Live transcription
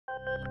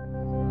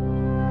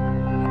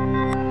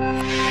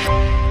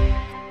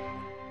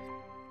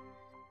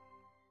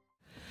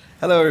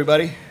Hello,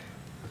 everybody.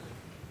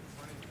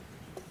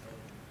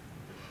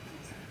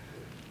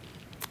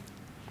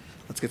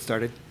 Let's get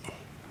started.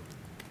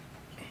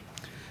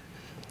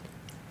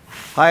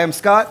 Hi, I'm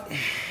Scott.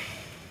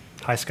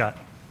 Hi, Scott.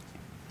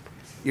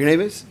 Your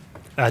name is?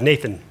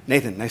 Nathan.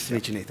 Nathan. Nice to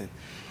meet you, Nathan.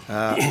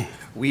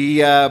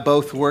 We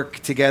both work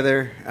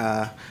together,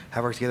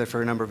 have worked together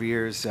for a number of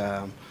years.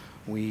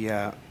 We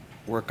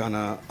work on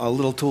a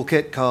little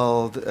toolkit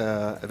called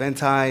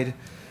Eventide.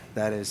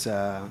 That is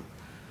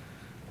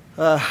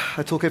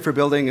a toolkit for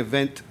building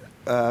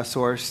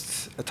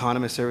event-sourced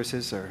autonomous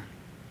services, or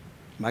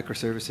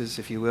microservices,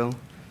 if you will.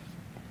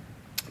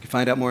 You can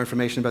find out more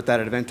information about that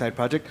at Eventide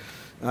project.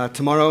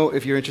 Tomorrow,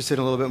 if you're interested in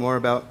a little bit more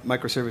about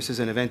microservices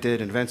and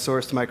evented and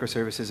event-sourced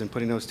microservices and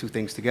putting those two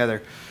things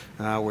together,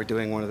 we're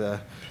doing one of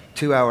the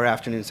 2-hour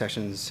afternoon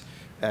sessions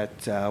at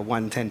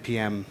 1:10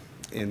 p.m.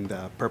 in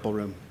the Purple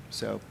Room.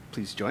 So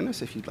please join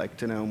us if you'd like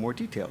to know more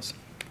details.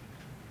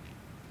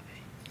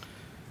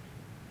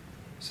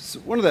 So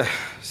one of the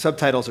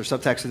subtitles or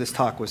subtext of this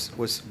talk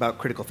was about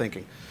critical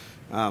thinking.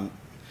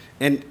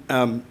 In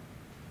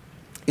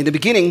the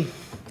beginning,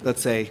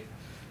 let's say,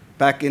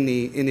 back in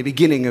the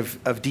beginning of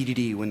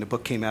DDD, when the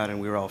book came out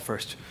and we were all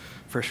first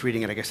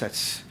reading it, I guess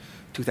that's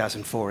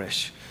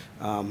 2004-ish.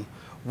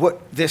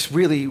 What this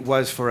really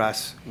was for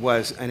us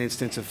was an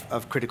instance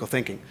of critical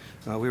thinking.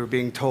 We were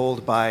being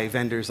told by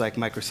vendors like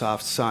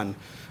Microsoft, Sun,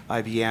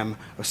 IBM,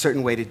 a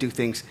certain way to do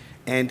things,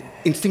 and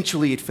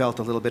instinctually it felt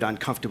a little bit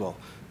uncomfortable.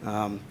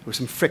 There was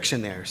some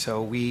friction there,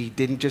 so we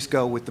didn't just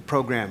go with the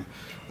program.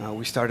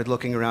 We started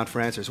looking around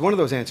for answers. One of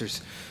those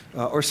answers,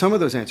 or some of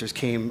those answers,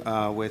 came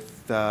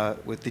with the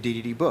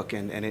DDD book,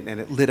 and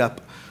it lit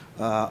up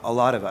a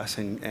lot of us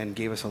and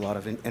gave us a lot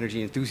of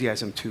energy and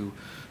enthusiasm to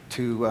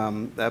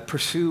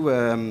pursue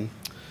a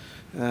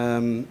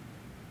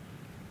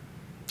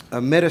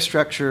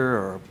metastructure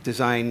or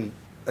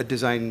a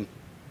design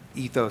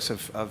ethos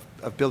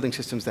of building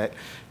systems that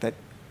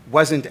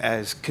wasn't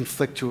as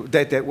conflictual,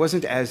 that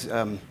wasn't as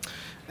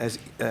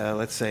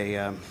let's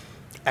say,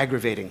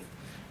 aggravating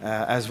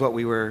as what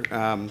we were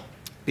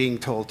being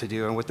told to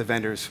do and what the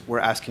vendors were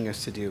asking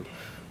us to do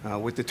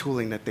with the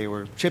tooling that they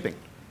were shipping.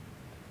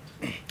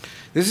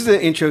 This is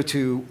the intro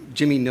to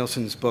Jimmy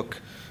Nilsson's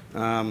book,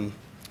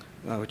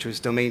 which was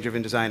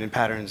Domain-Driven Design and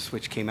Patterns,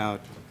 which came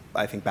out,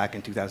 I think, back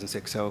in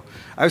 2006. So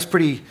I was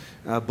pretty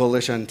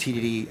bullish on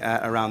TDD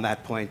around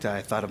that point.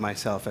 I thought of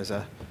myself as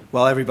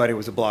well, everybody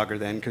was a blogger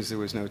then because there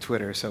was no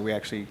Twitter, so we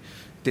actually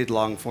did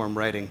long-form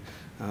writing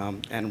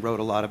and wrote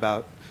a lot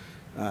about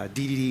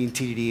DDD and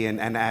TDD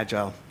and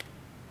Agile.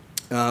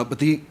 But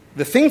the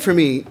thing for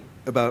me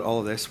about all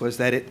of this was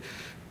that it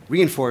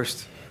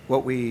reinforced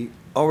what we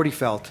already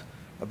felt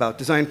about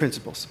design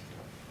principles.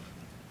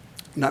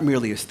 Not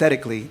merely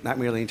aesthetically, not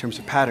merely in terms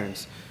of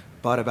patterns,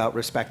 but about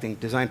respecting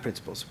design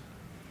principles.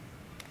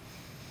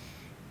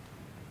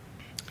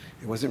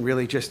 It wasn't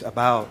really just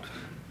about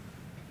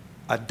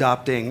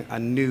adopting a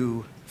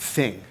new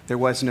thing. There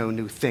was no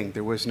new thing.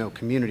 There was no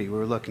community. We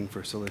were looking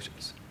for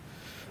solutions.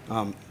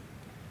 And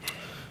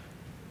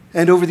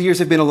over the years,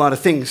 there have been a lot of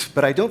things,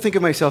 but I don't think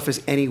of myself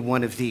as any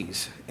one of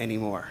these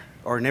anymore,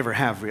 or never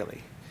have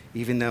really.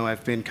 Even though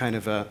I've been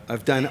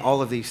I've done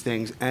all of these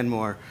things and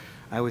more,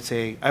 I would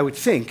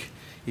think,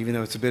 even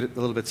though it's a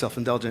little bit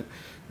self-indulgent,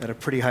 at a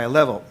pretty high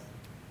level.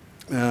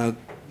 The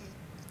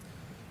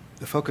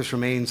focus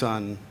remains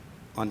on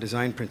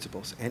design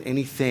principles and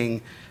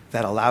anything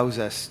that allows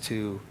us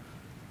to,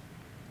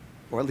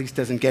 or at least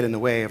doesn't get in the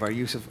way of our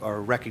use of our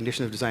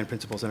recognition of design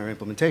principles and our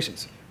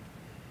implementations.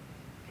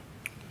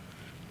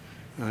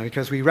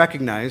 Because we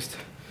recognized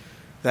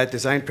that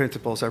design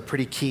principles are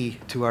pretty key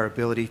to our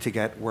ability to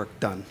get work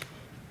done.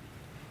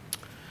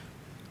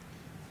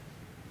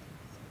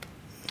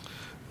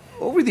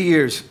 Over the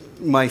years,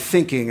 my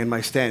thinking and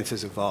my stance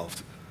has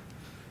evolved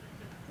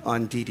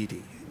on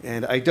DDD.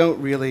 And I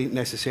don't really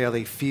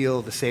necessarily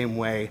feel the same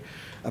way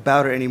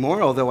about it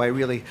anymore, although I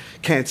really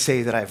can't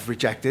say that I've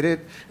rejected it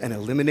and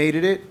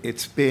eliminated it.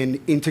 It's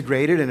been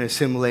integrated and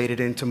assimilated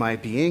into my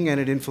being, and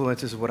it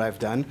influences what I've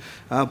done.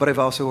 But I've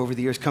also, over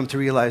the years, come to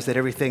realize that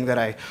everything that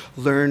I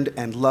learned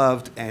and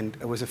loved and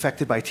was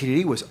affected by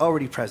TDD was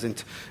already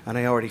present, and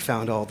I already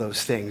found all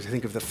those things. I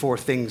think of the 4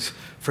 things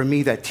for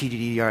me that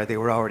TDD are, they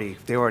were already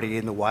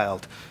in the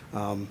wild.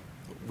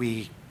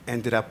 We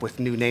ended up with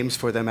new names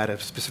for them at a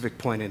specific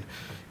point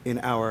in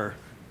our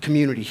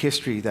community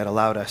history that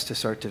allowed us to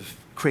sort of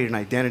create an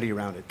identity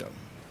around it, though.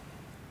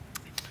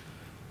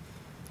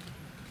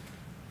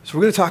 So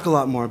we're going to talk a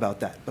lot more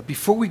about that. But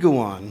before we go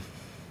on,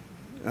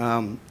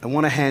 I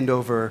want to hand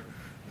over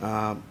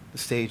the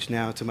stage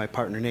now to my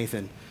partner,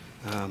 Nathan,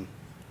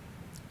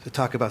 to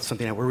talk about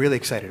something that we're really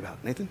excited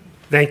about. Nathan?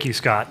 Thank you,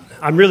 Scott.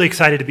 I'm really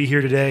excited to be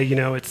here today.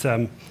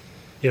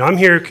 I'm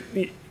here.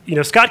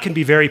 Scott can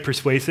be very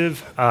persuasive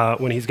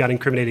when he's got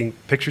incriminating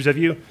pictures of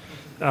you.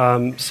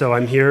 So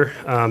I'm here.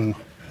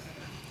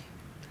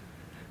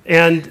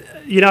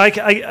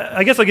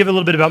 I guess I'll give a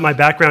little bit about my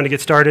background to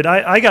get started.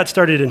 I got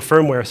started in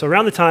firmware. So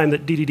around the time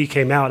that DDD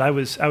came out, I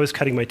was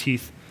cutting my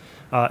teeth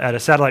at a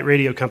satellite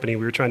radio company.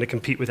 We were trying to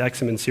compete with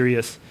XM and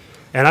Sirius.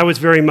 And I was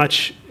very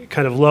much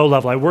kind of low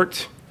level.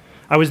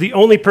 I was the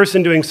only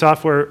person doing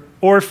software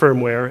or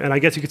firmware, and I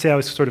guess you could say I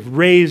was sort of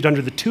raised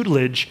under the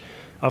tutelage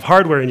of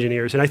hardware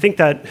engineers. And I think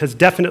that has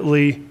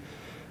definitely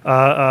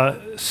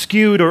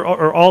skewed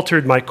or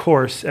altered my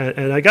course.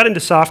 And I got into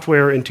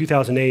software in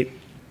 2008.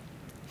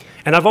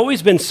 And I've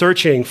always been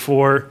searching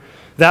for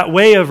that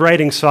way of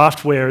writing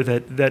software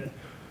that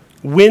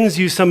wins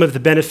you some of the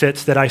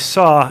benefits that I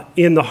saw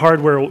in the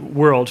hardware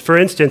world. For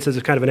instance, as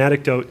a kind of an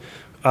anecdote,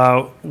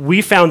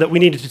 we found that we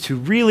needed to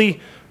really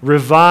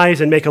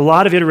revise and make a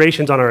lot of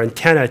iterations on our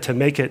antenna to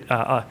make it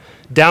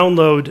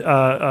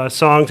download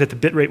songs at the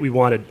bit rate we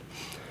wanted.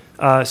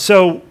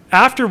 So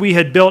after we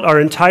had built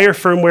our entire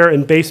firmware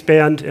and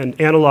baseband and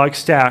analog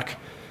stack,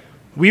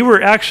 we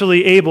were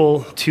actually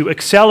able to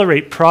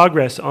accelerate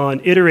progress on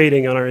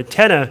iterating on our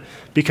antenna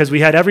because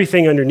we had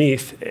everything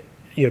underneath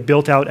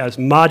built out as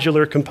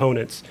modular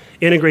components,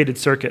 integrated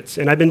circuits.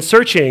 And I've been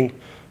searching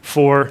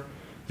for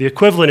the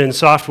equivalent in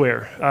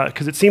software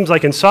because it seems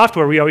like in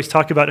software we always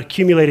talk about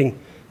accumulating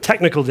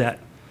technical debt.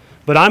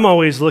 But I'm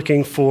always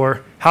looking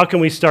for how can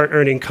we start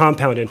earning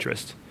compound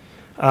interest.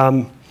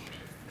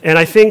 And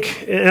I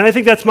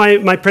think that's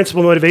my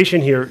principal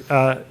motivation here.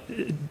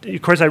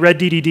 Of course, I read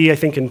DDD, I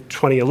think, in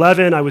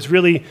 2011. I was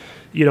really,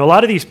 a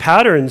lot of these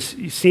patterns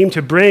seem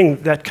to bring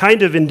that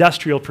kind of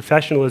industrial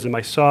professionalism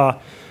I saw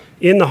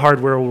in the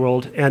hardware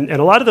world. And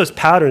a lot of those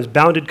patterns,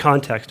 bounded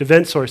context,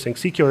 event sourcing,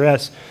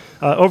 CQRS,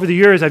 over the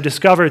years I've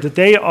discovered that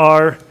they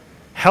are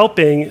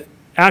helping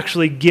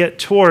actually get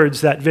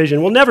towards that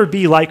vision. We'll never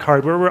be like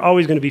hardware. We're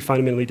always going to be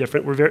fundamentally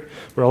different.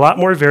 We're a lot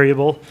more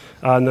variable,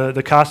 and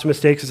the cost of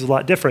mistakes is a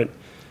lot different.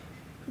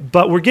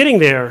 But we're getting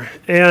there.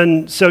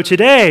 And so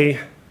today,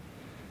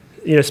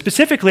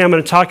 specifically, I'm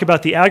going to talk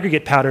about the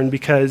aggregate pattern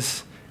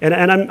because, and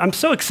I'm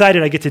so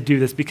excited I get to do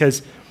this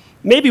because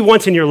maybe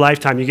once in your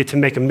lifetime you get to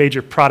make a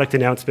major product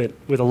announcement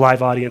with a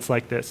live audience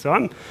like this.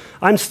 So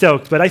I'm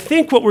stoked. But I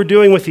think what we're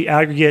doing with the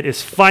aggregate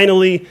is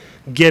finally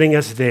getting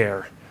us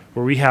there,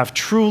 where we have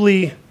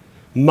truly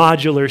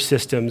modular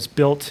systems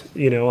built,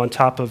 on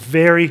top of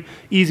very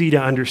easy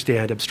to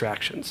understand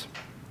abstractions.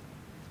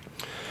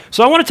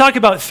 So I want to talk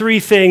about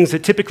three things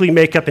that typically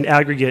make up an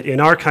aggregate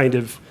in our kind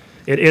of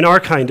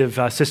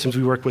systems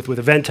we work with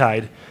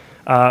Eventide.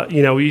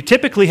 You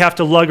typically have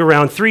to lug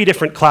around three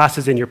different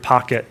classes in your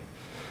pocket.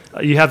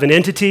 You have an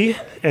entity,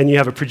 and you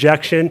have a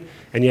projection,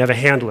 and you have a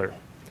handler.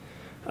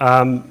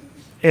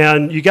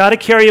 And you got to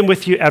carry them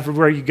with you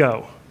everywhere you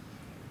go.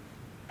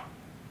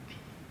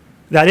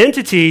 That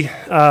entity,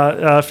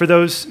 for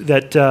those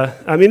that,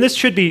 this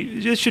should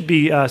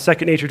be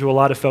second nature to a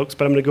lot of folks,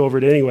 but I'm going to go over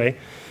it anyway.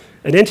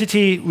 An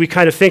entity we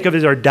kind of think of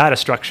as our data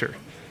structure.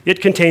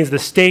 It contains the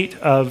state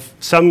of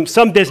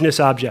some business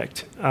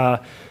object. And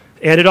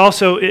it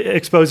also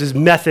exposes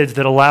methods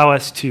that allow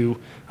us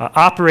to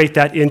operate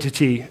that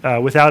entity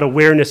without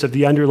awareness of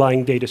the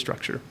underlying data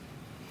structure.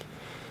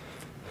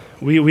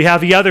 We have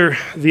the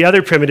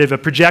other primitive, a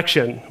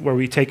projection, where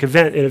we take in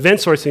event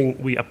sourcing,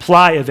 we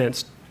apply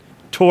events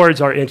towards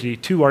our entity,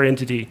 to our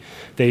entity.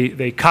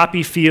 They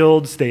copy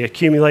fields, they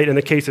accumulate. In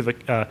the case of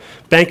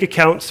bank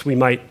accounts, we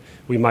might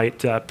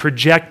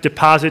project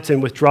deposits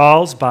and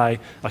withdrawals by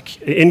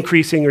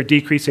increasing or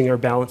decreasing our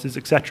balances,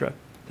 etc.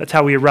 That's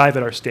how we arrive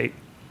at our state.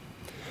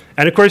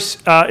 And of course,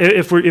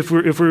 if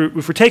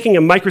we're taking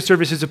a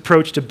microservices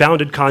approach to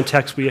bounded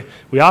context,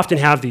 we often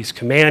have these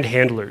command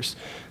handlers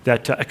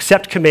that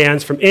accept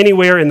commands from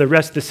anywhere in the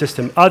rest of the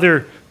system,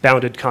 other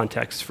bounded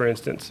contexts, for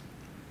instance.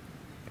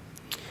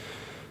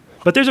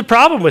 But there's a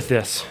problem with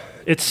this.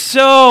 It's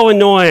so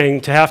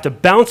annoying to have to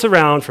bounce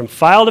around from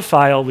file to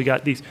file. We've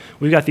got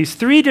these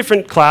three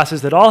different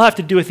classes that all have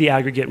to do with the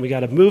aggregate, and we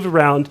got to move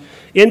around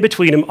in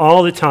between them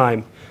all the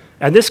time.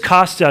 And this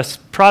costs us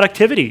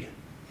productivity,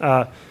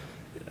 I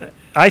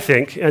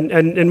think.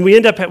 And we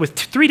end up with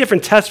three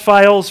different test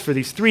files for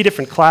these three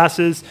different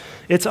classes.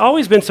 It's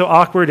always been so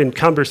awkward and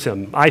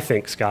cumbersome, I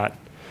think, Scott.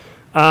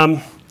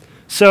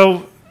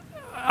 So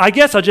I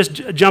guess I'll just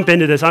jump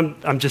into this.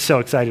 I'm just so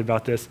excited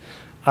about this.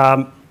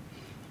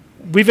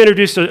 We've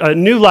introduced a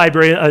new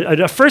library,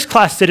 a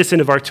first-class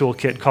citizen of our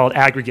toolkit called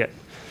Aggregate.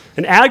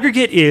 An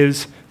aggregate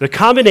is the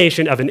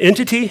combination of an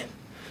entity,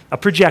 a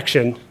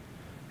projection,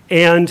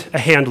 and a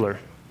handler,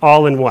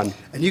 all in one.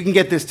 And you can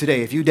get this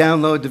today. If you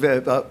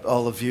download,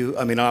 all of you,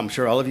 I'm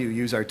sure all of you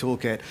use our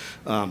toolkit,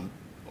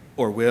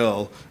 or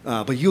will,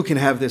 but you can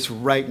have this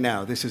right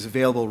now. This is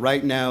available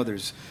right now.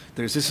 This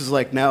is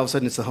like now all of a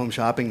sudden it's the home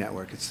shopping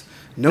network. It's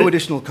no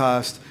additional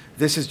cost.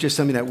 This is just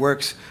something that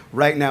works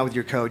right now with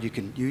your code. You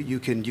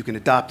can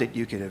adopt it.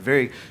 You can have a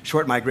very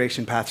short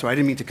migration path. So I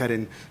didn't mean to cut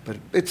in, but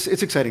it's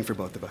exciting for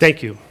both of us.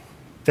 Thank you.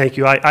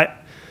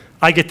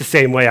 I get the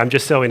same way. I'm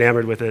just so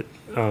enamored with it.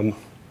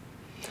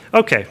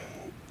 Okay,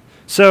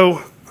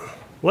 so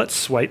let's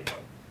swipe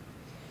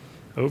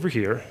over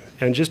here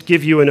and just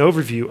give you an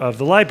overview of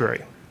the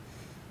library.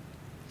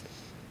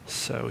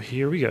 So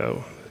here we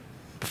go.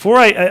 Before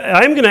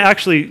I'm going to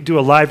actually do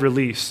a live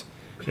release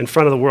in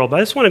front of the world, but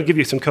I just wanted to give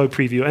you some code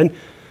preview. And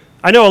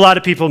I know a lot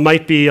of people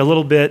might be a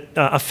little bit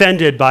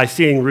offended by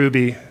seeing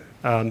Ruby.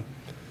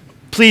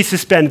 Please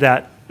suspend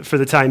that for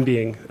the time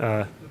being.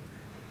 So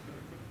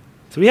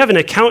we have an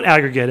account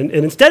aggregate, and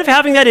instead of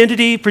having that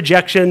entity,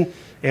 projection,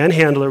 and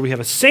handler, we have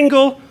a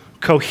single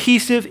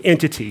cohesive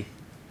entity,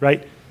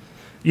 right?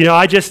 You know,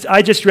 I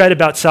just read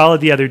about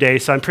Solid the other day,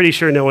 so I'm pretty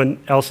sure no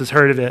one else has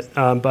heard of it.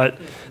 But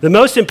the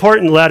most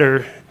important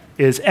letter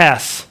is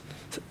S,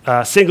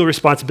 single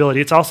responsibility.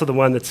 It's also the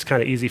one that's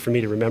kind of easy for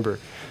me to remember.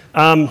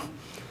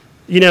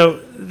 You know,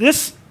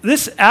 this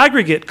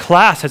aggregate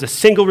class has a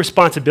single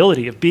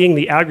responsibility of being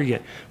the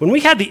aggregate. When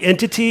we had the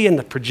entity and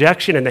the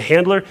projection and the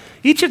handler,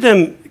 each of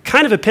them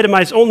kind of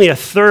epitomized only a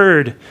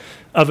third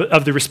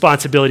of the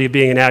responsibility of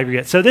being an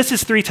aggregate. So this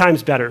is 3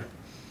 times better.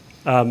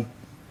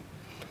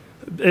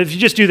 If you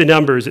just do the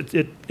numbers,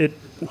 the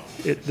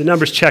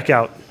numbers check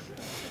out.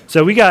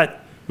 So we've got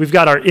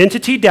our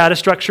entity data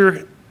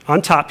structure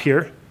on top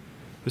here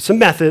with some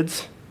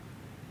methods.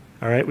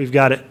 All right, we've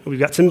got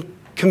some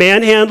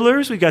command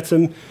handlers. We've got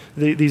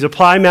these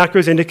apply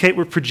macros indicate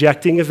we're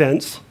projecting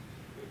events.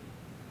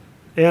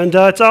 And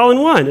it's all in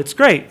one. It's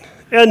great.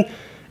 And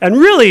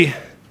really,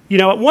 you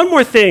know, one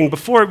more thing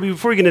before we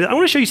get into that, I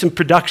want to show you some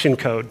production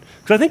code.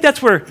 Because I think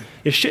that's where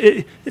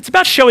it's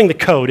about showing the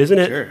code, isn't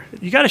it? Sure.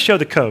 You got to show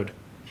the code.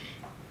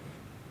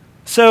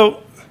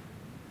 So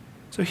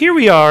here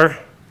we are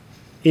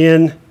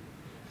in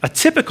a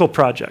typical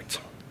project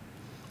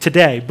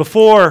today,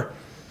 before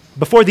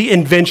the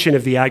invention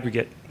of the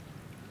aggregate.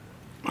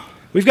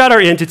 We've got our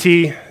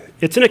entity.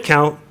 It's an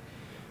account.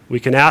 We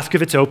can ask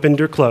if it's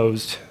opened or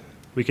closed.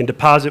 We can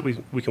deposit.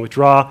 We can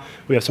withdraw.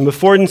 We have some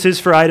affordances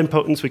for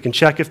idempotence. We can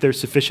check if there's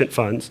sufficient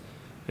funds,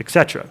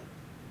 etc.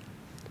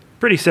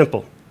 Pretty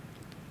simple.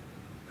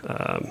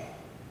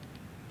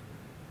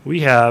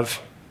 We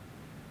have...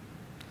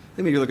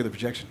 Let me look at the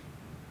projection.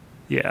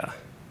 Yeah.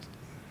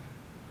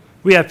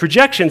 We have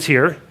projections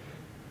here.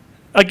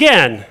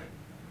 Again,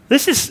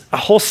 this is a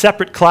whole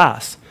separate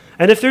class.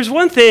 And if there's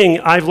one thing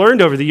I've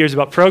learned over the years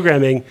about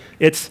programming,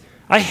 it's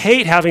I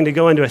hate having to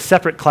go into a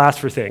separate class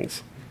for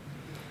things.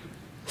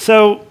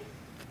 So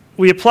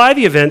we apply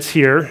the events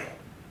here.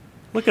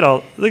 Look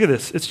at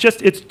this. It's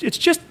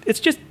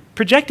just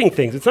projecting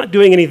things. It's not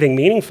doing anything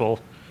meaningful.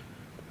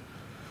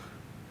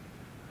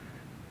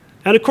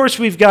 And of course,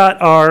 we've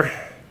got our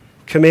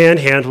command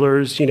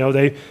handlers. You know,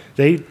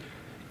 they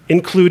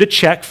include a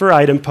check for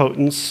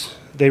idempotence.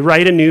 They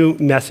write a new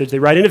message. They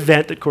write an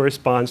event that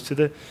corresponds to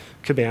the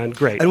command.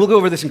 Great. And we'll go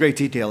over this in great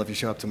detail if you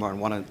show up tomorrow and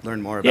want to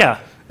learn more about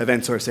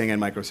event sourcing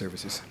and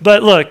microservices.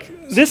 But look,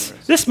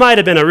 this might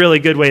have been a really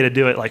good way to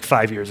do it like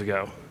 5 years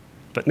ago.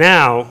 But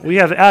now we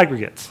have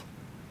aggregates.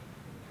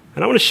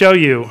 And I want to show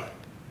you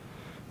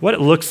what it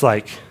looks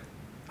like.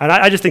 And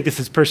I just think this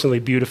is personally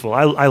beautiful.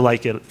 I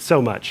like it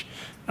so much.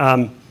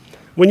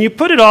 When you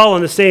put it all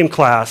in the same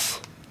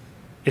class,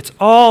 it's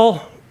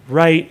all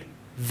right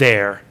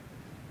there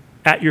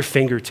at your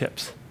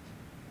fingertips.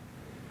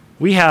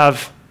 We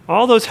have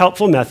all those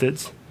helpful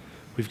methods.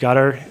 We've got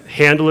our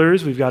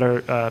handlers. We've got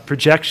our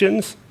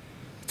projections.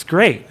 It's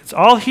great. It's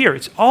all here.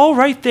 It's all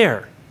right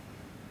there.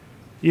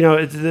 You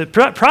know, the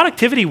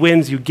productivity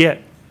wins you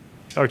get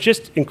are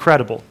just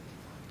incredible.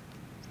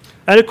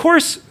 And of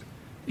course,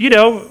 you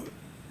know,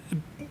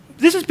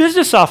 this is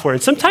business software,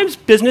 and sometimes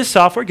business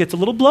software gets a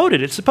little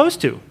bloated. It's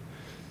supposed to.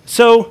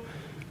 So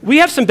we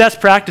have some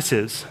best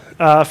practices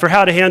for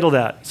how to handle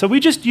that. So we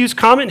just use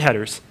comment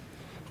headers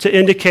to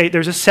indicate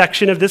there's a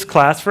section of this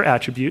class for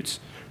attributes.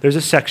 There's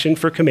a section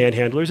for command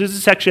handlers. There's a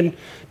section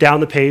down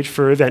the page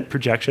for event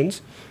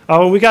projections.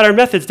 Oh, and we got our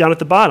methods down at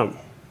the bottom.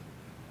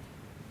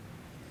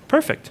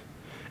 Perfect.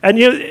 And,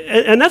 you know,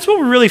 and that's what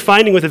we're really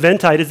finding with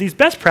Eventide is these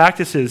best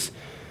practices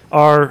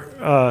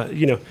are,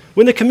 you know,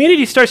 when the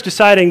community starts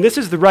deciding this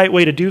is the right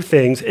way to do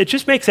things, it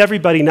just makes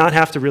everybody not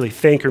have to really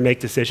think or make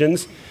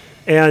decisions.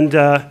 And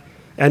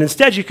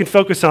instead, you can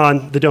focus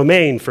on the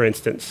domain, for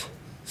instance.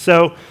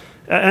 So,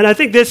 and I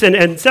think this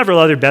and several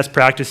other best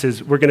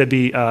practices we're going to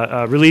be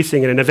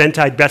releasing in an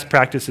Eventide best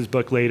practices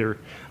book later.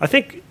 I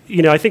think,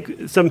 you know,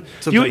 sometime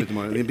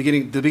tomorrow, the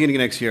beginning of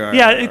next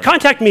year.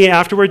 Contact me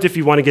afterwards if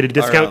you want to get a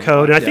discount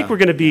code. And I think we're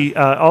going to be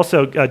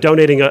also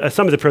donating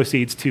some of the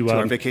proceeds to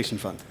our vacation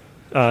fund.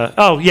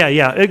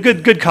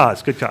 Good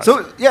cause.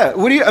 So yeah,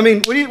 what do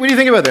you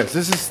think about this?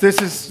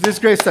 This is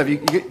great stuff. You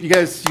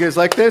guys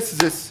like this? Is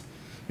this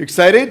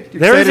excited?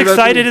 They're as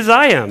excited as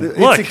I am.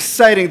 It's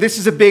exciting. This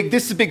is a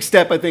big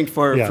step, I think,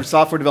 for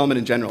software development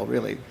in general,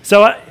 really.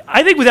 So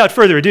I think without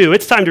further ado,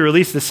 it's time to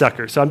release this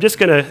sucker. So I'm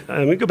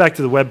gonna go back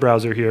to the web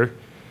browser here,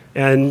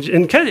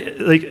 and kind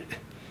of like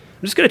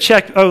I'm just gonna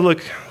check. Oh,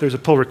 look, there's a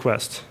pull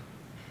request.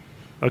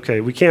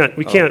 Okay, we can't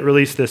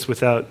release this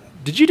without.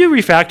 Did you do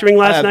refactoring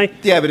last night?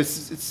 Yeah, but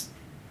it's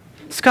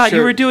Scott, sure.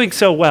 You were doing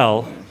so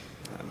well.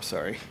 I'm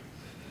sorry.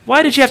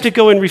 Why did you have to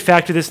go and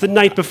refactor this the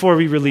night before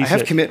we release it? I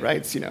have commit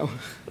rights, you know.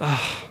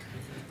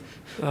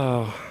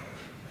 Oh.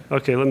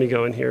 Okay, let me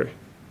go in here.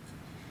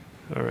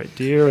 All right,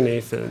 dear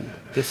Nathan,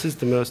 this is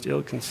the most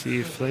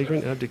ill-conceived,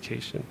 flagrant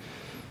abdication.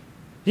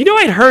 You know,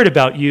 I'd heard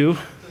about you.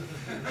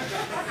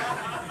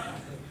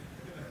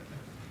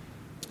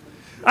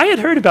 I had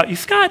heard about you,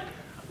 Scott.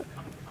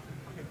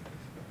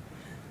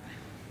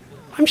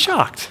 I'm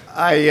shocked.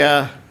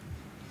 I'm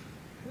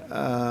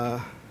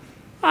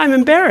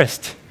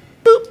embarrassed.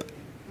 Boop.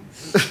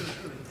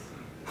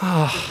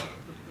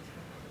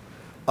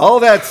 All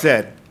that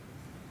said,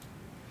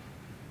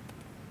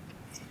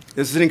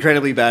 this is an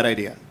incredibly bad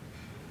idea.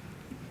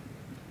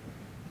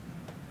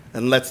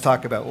 And let's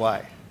talk about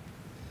why.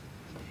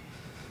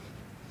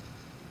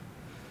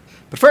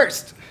 But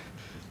first,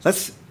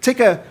 let's take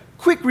a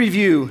quick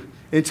review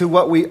into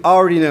what we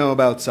already know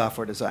about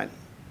software design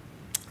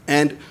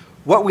and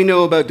what we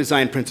know about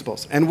design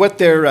principles and what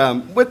their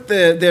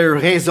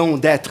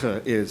raison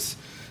d'être is.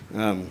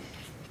 And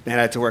I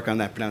had to work on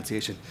that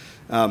pronunciation.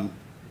 The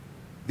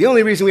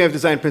only reason we have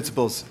design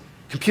principles,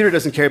 computer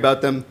doesn't care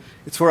about them,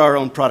 it's for our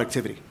own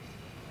productivity.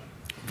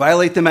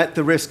 Violate them at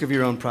the risk of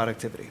your own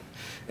productivity.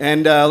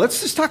 And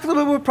let's just talk a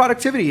little bit about what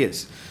productivity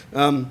is.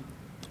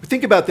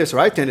 Think about this, or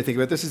I tend to think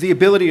about this, as the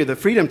ability or the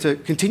freedom to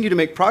continue to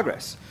make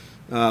progress.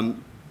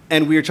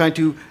 And we are trying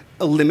to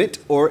limit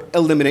or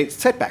eliminate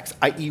setbacks,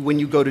 i.e. when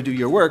you go to do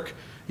your work,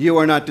 you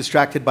are not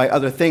distracted by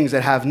other things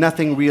that have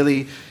nothing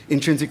really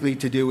intrinsically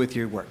to do with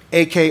your work.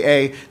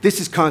 AKA, this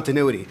is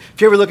continuity.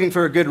 If you're ever looking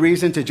for a good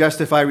reason to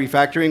justify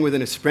refactoring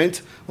within a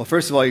sprint, well,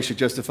 first of all, you should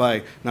justify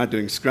not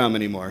doing Scrum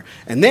anymore.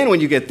 And then when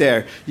you get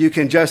there, you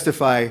can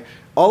justify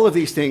all of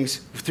these things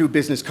through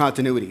business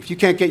continuity. If you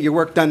can't get your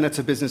work done, that's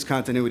a business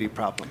continuity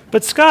problem.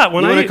 But Scott,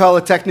 when you want to call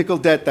it technical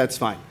debt, that's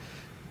fine.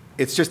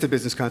 It's just a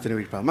business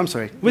continuity problem. I'm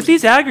sorry. With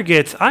these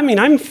aggregates, I mean,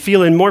 I'm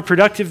feeling more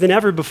productive than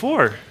ever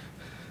before.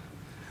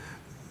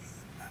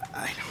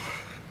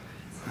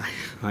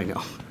 I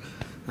know.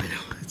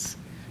 It's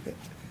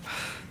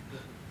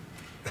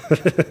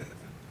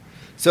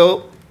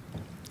so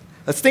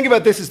let's think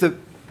about this as the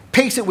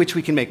pace at which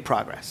we can make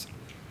progress.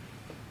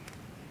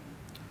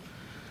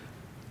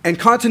 And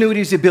continuity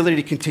is the ability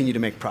to continue to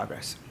make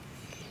progress.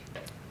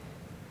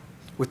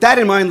 With that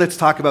in mind, let's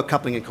talk about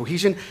coupling and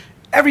cohesion.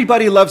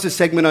 Everybody loves a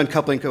segment on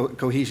coupling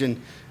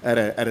cohesion at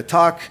a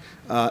talk.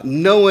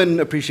 No one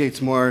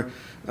appreciates more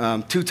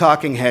two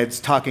talking heads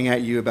talking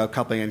at you about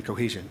coupling and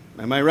cohesion.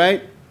 Am I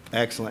right?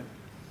 Excellent.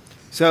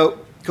 So,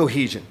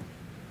 cohesion.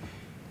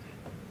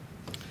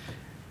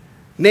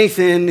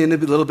 Nathan, in a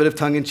little bit of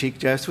tongue-in-cheek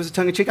jest, was it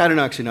tongue-in-cheek? I don't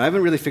actually know. I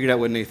haven't really figured out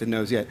what Nathan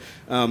knows yet.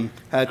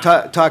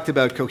 Talked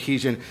about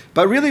cohesion.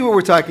 But really what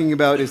we're talking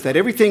about is that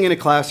everything in a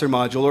class or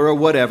module or a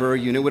whatever, a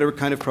unit, whatever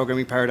kind of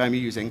programming paradigm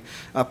you're using,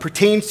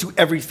 pertains to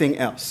everything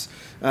else.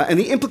 And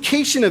the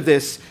implication of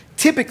this,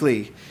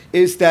 typically,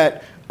 is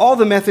that all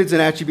the methods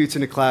and attributes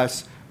in a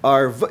class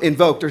are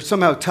invoked or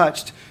somehow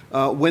touched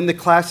when the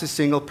class's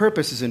single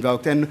purpose is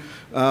invoked. And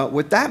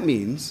what that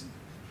means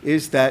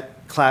is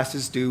that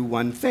classes do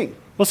one thing.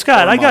 Well,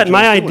 Scott, I got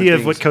my idea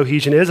of what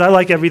cohesion is. I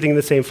like everything in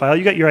the same file.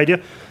 You got your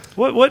idea.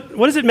 What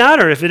does it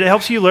matter? If it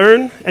helps you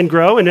learn and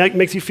grow and it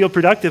makes you feel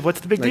productive,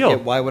 what's the big deal?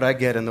 Why would I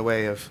get in the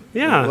way of...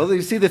 Yeah. Well,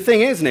 you see, the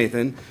thing is,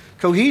 Nathan,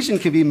 cohesion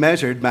can be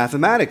measured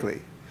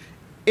mathematically.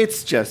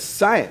 It's just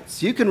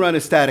science. You can run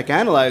a static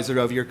analyzer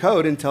of your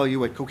code and tell you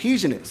what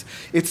cohesion is.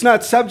 It's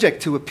not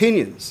subject to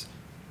opinions.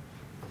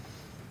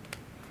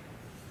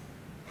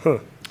 Huh.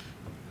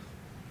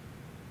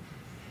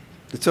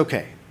 It's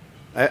okay.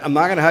 I'm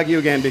not going to hug you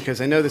again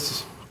because I know this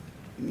is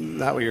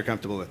not what you're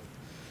comfortable with.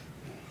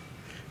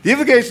 The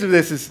implication of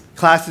this is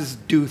classes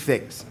do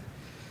things.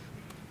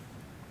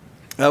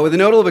 With a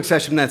notable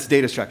exception, that's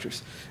data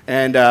structures.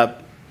 And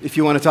if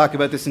you want to talk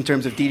about this in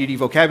terms of DDD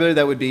vocabulary,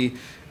 that would be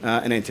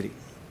an entity.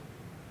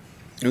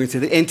 And we say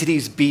the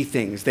entities be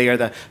things. They are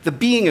the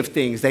being of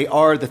things. They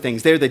are the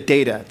things. They're the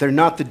data. They're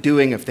not the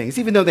doing of things.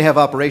 Even though they have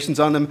operations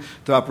on them,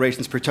 the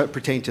operations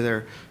pertain to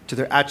their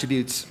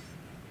attributes.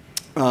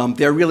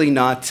 They're really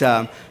not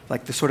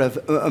like the sort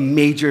of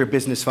major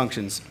business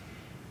functions.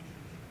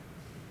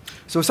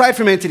 So aside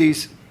from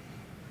entities,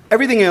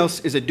 everything else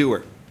is a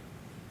doer.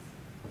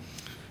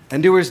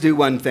 And doers do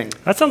one thing.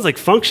 That sounds like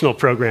functional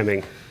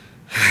programming.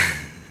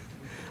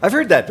 I've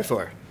heard that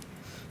before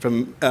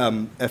from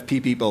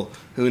FP people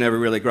who never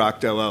really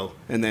grokked OO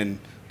and then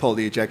pulled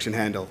the ejection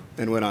handle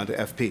and went on to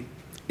FP.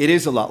 It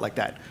is a lot like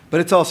that,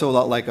 but it's also a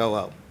lot like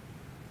OO.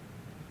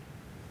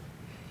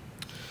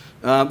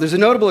 There's a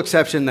notable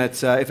exception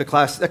that if a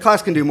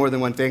class can do more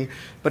than one thing,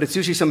 but it's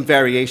usually some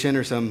variation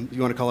or some,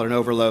 you want to call it an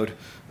overload,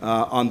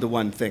 on the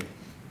one thing.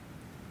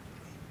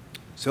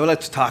 So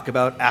let's talk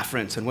about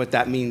afferents and what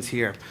that means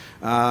here.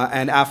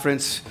 And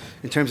afferents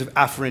in terms of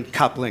afferent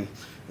coupling.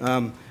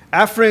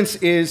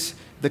 Afferents is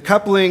the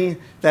coupling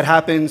that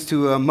happens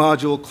to a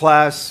module,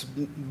 class,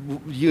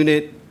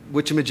 unit,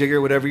 whatchamajigger,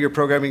 whatever your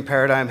programming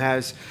paradigm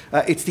has.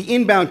 It's the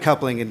inbound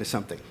coupling into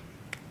something.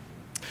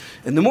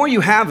 And the more you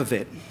have of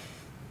it,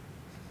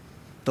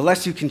 the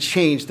less you can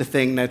change the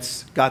thing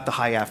that's got the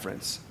high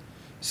afferents.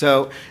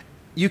 So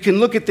you can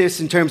look at this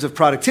in terms of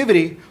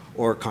productivity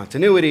or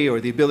continuity or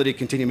the ability to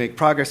continue to make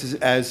progress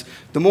as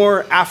the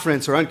more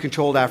afferents or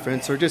uncontrolled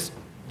afferents or just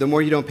the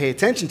more you don't pay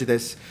attention to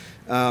this,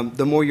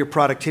 the more your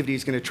productivity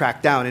is going to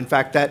track down. In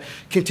fact, that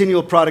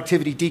continual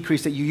productivity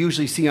decrease that you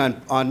usually see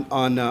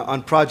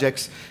on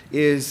projects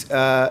is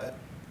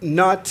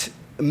not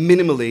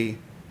minimally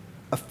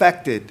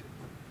affected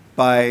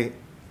by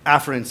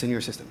afferents in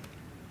your system.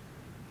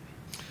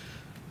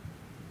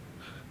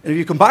 And if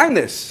you combine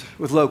this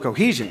with low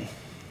cohesion,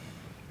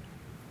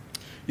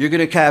 you're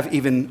going to have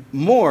even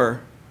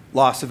more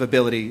loss of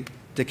ability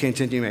to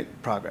continue to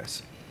make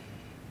progress.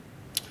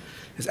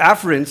 As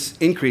afference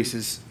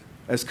increases,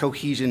 as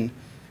cohesion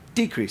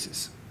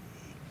decreases.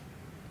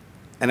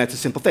 And that's a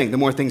simple thing. The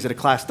more things that a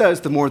class does,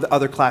 the more the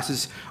other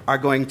classes are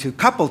going to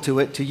couple to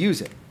it to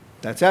use it.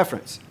 That's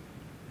afference.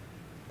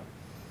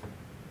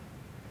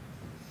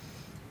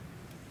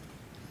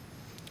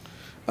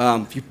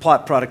 If you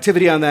plot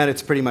productivity on that,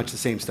 it's pretty much the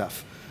same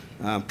stuff.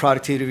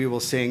 Productivity will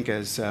sink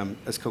as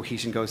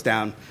cohesion goes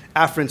down.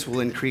 Afference will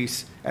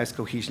increase as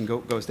cohesion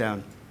goes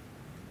down.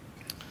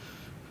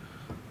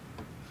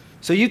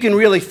 So you can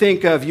really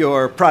think of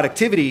your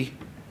productivity.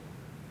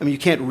 I mean, you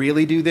can't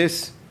really do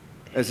this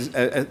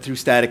through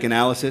static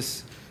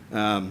analysis,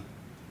 not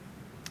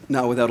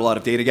without a lot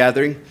of data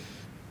gathering.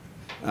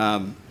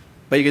 But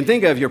you can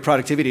think of your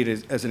productivity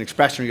as an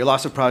expression, or your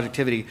loss of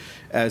productivity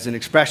as an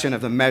expression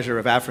of the measure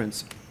of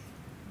afference.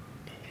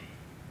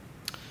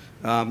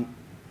 And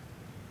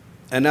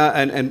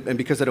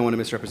because I don't want to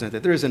misrepresent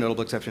it, there is a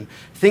notable exception.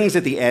 Things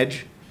at the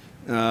edge,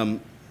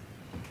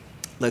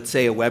 let's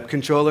say a web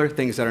controller,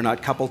 things that are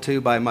not coupled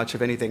to by much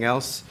of anything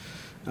else,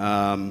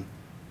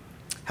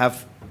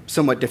 have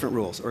somewhat different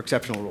rules or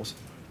exceptional rules.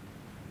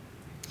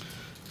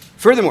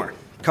 Furthermore,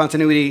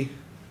 continuity,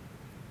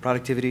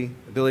 productivity,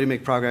 ability to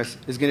make progress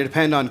is going to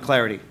depend on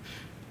clarity.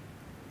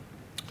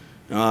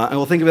 And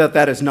we'll think about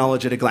that as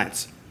knowledge at a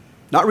glance.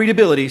 Not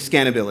readability,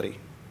 scannability.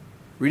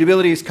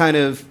 Readability is kind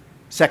of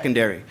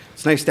secondary.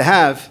 It's nice to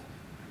have,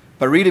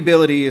 but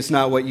readability is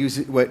not what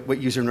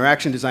user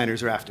interaction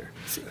designers are after.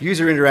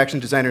 User interaction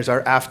designers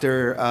are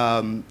after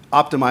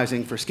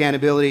optimizing for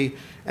scannability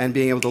and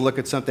being able to look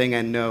at something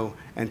and know,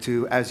 and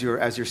to, as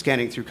you're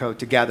scanning through code,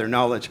 to gather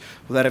knowledge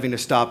without having to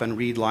stop and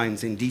read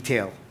lines in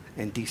detail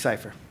and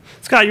decipher.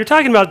 Scott, you're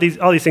talking about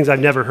all these things I've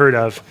never heard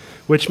of,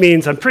 which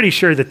means I'm pretty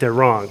sure that they're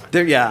wrong.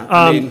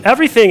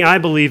 Everything I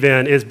believe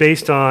in is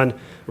based on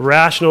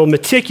rational,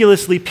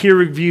 meticulously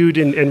peer-reviewed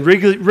and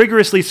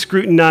rigorously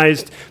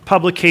scrutinized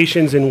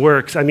publications and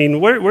works. I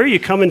mean, where are you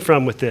coming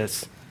from with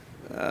this?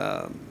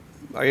 Are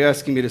you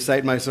asking me to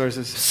cite my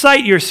sources?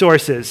 Cite your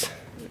sources.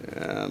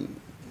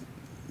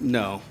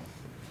 No.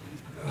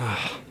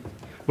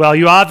 Well,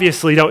 you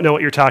obviously don't know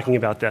what you're talking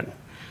about then.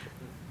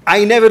 I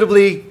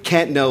inevitably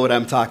can't know what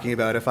I'm talking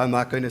about if I'm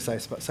not going to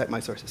cite my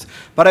sources.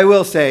 But I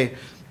will say,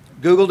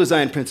 Google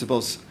design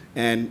principles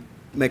and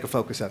make a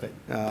focus of it.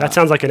 That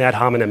sounds like an ad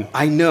hominem.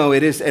 I know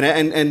it is,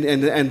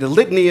 and the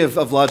litany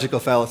of logical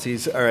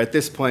fallacies are at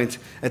this point.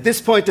 At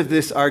this point of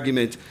this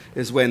argument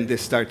is when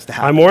this starts to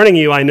happen. I'm warning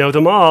you, I know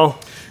them all.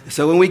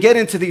 So when we get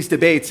into these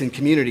debates in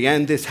community,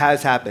 and this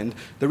has happened,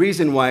 the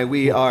reason why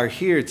we are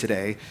here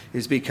today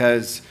is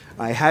because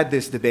I had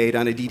this debate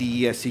on a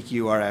DDD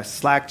CQRS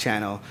Slack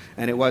channel,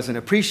 and it wasn't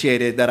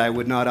appreciated that I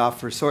would not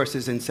offer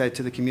sources and said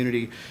to the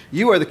community,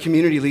 you are the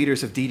community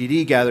leaders of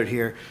DDD gathered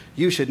here.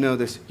 You should know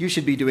this. You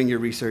should be doing your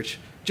research.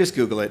 Just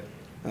Google it,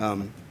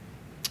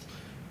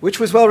 which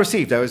was well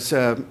received. I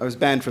was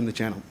banned from the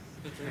channel.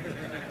 Could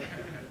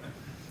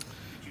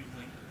you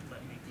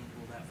let me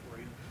Google that for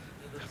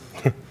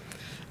you?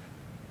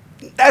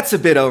 That's a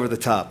bit over the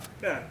top.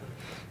 Yeah.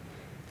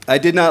 I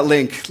did not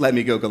link, let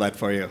me Google that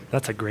for you.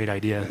 That's a great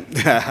idea.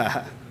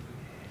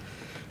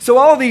 So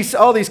all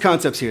these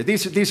concepts here,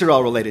 these are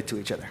all related to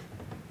each other.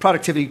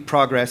 Productivity,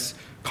 progress,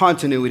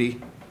 continuity.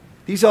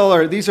 These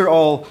are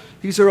all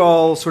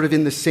sort of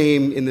in the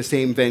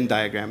same Venn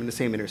diagram, in the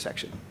same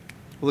intersection.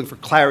 We're looking for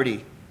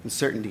clarity and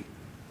certainty.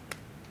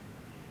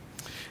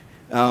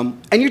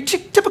 And your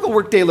typical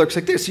workday looks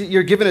like this.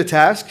 You're given a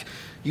task.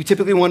 You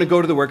typically want to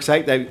go to the work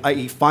site,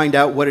 i.e. find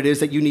out what it is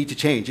that you need to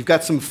change. You've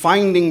got some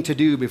finding to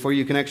do before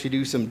you can actually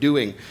do some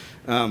doing.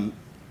 In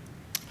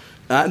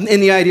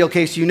the ideal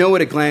case, you know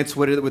at a glance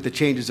what the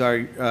changes are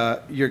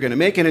you're going to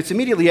make, and it's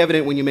immediately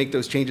evident when you make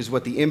those changes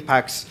what the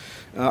impacts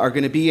are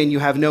going to be, and you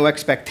have no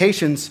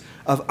expectations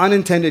of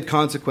unintended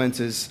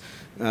consequences.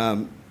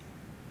 And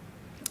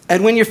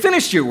when you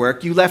finished your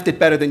work, you left it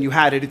better than you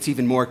had it. It's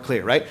even more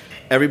clear, right?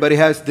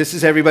 This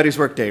is everybody's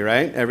workday,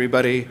 right?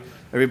 Everybody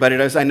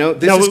does. I know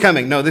this is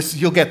coming. No,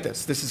 you'll get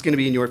this. This is going to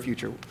be in your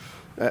future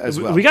as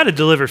well. We got to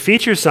deliver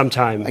features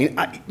sometime.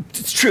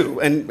 It's true,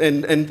 and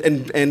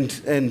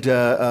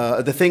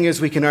the thing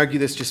is, we can argue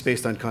this just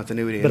based on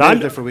continuity. But I'm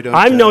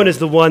known as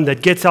the one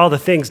that gets all the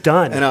things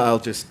done. And I'll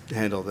just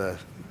handle the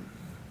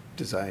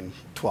design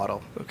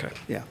twaddle. Okay.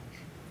 Yeah.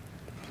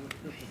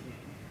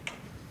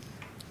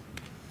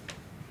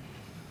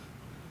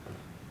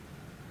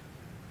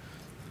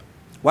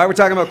 Why we're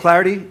talking about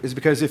clarity is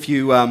because if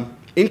you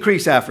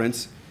increase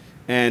afference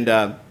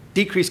and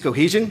decrease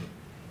cohesion,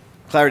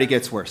 clarity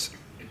gets worse.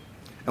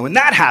 And when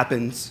that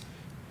happens,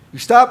 you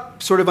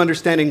stop sort of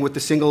understanding what the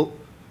single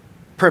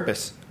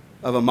purpose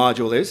of a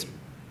module is.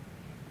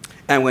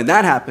 And when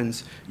that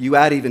happens, you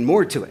add even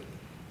more to it.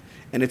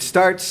 And it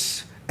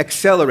starts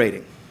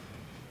accelerating.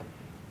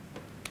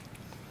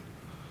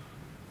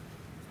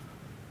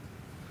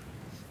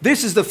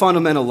 This is the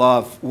fundamental law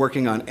of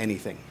working on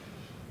anything.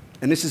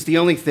 And this is the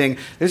only thing,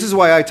 this is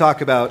why I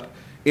talk about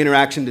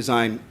interaction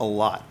design a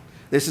lot.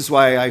 This is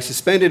why I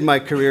suspended my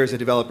career as a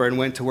developer and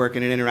went to work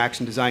in an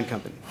interaction design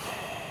company.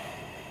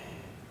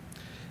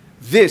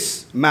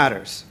 This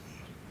matters.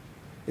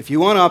 If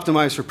you want to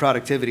optimize for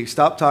productivity,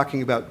 stop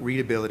talking about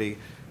readability,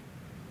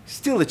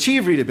 still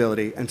achieve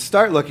readability, and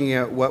start looking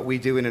at what we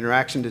do in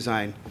interaction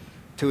design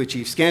to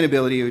achieve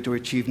scannability or to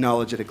achieve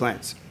knowledge at a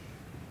glance.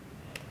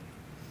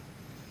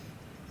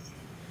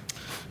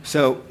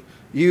 So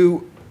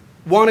you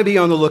want to be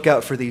on the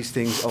lookout for these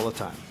things all the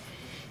time.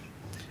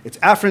 It's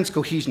afference,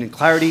 cohesion, and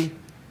clarity.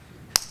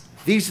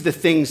 These are the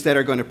things that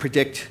are going to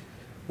predict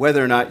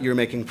whether or not you're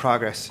making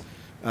progress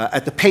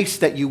at the pace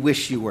that you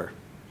wish you were.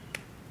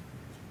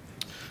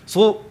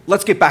 So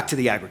let's get back to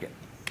the aggregate.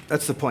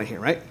 That's the point here,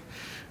 right?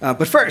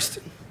 But first,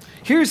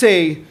 here's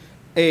a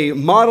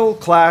model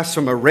class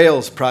from a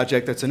Rails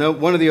project. That's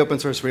one of the open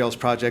source Rails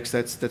projects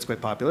that's quite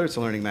popular. It's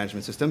a learning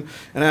management system.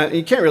 And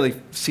you can't really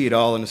see it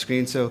all on the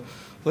screen, so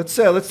let's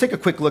take a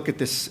quick look at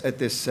this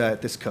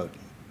code.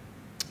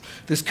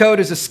 This code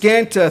is a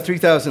scant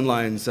 3,000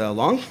 lines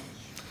long.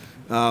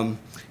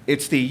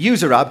 It's the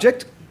user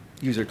object,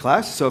 user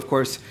class. So of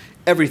course,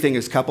 everything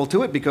is coupled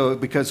to it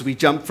because we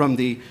jump from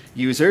the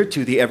user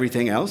to the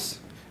everything else,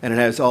 and it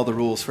has all the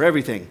rules for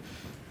everything.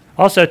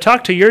 Also,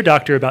 talk to your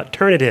doctor about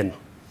Turnitin.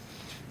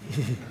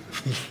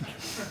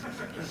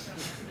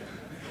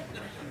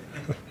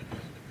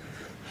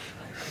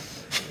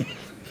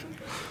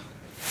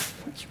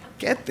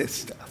 Get this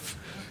stuff.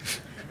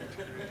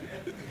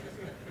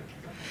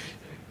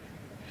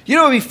 You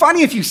know, it'd be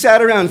funny if you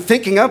sat around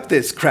thinking up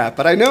this crap,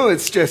 but I know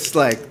it's just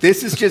like,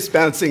 this is just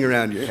bouncing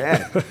around your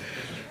head.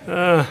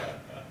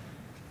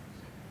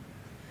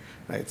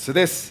 Right, so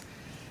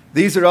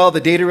these are all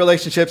the data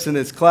relationships in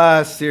this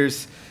class.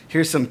 Here's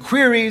some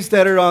queries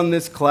that are on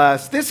this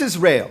class. This is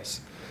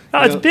Rails.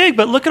 Oh, it's big,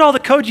 but look at all the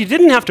code you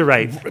didn't have to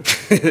write.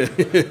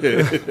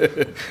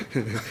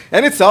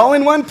 And it's all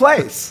in one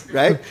place,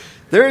 right?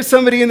 There is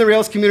somebody in the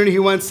Rails community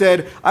who once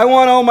said, I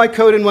want all my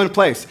code in one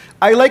place.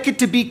 I like it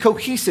to be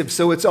cohesive,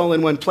 so it's all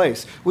in one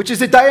place, which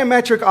is a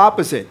diametric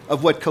opposite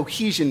of what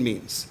cohesion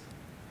means.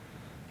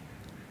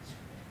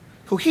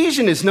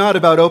 Cohesion is not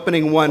about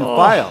opening one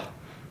file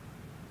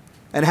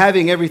and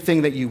having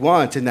everything that you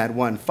want in that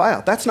one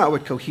file. That's not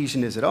what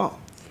cohesion is at all.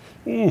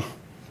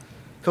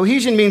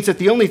 Cohesion means that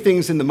the only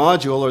things in the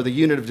module or the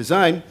unit of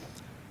design,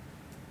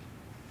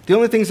 the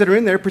only things that are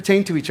in there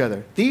pertain to each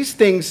other. These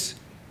things,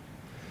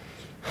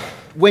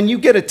 when you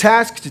get a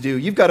task to do,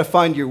 you've got to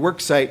find your work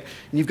site,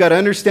 and you've got to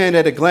understand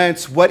at a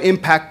glance what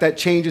impact that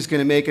change is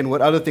going to make and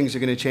what other things are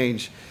going to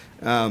change.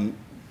 I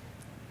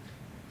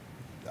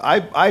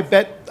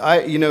bet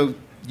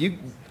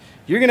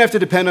you're going to have to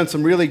depend on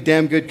some really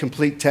damn good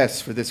complete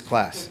tests for this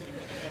class.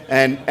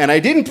 And I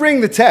didn't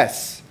bring the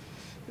tests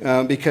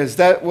because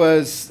that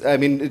was,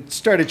 it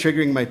started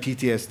triggering my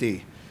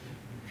PTSD.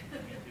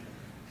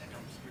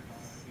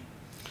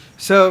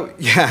 So,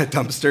 yeah,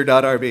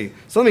 dumpster.rb.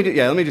 So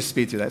let me just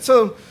speed through that.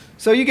 So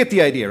you get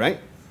the idea, right?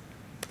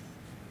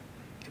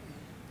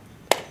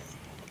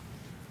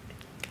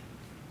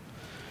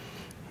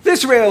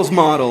 This Rails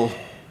model,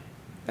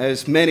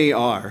 as many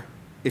are,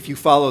 if you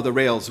follow the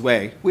Rails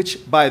way,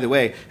 which, by the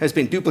way, has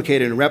been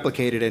duplicated and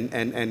replicated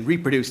and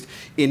reproduced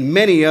in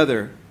many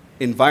other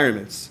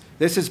environments.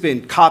 This has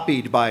been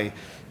copied by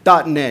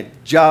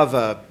 .NET,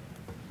 Java,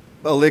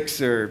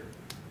 Elixir,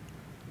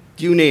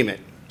 you name it,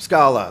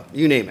 Scala,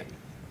 you name it.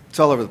 It's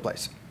all over the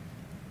place.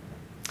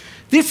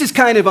 This is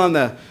kind of on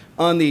the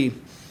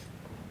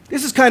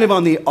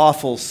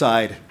awful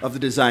side of the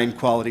design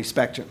quality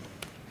spectrum.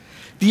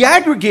 The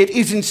aggregate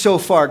isn't so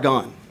far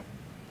gone.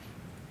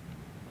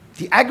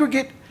 The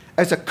aggregate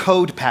as a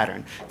code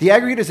pattern, the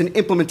aggregate as an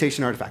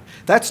implementation artifact,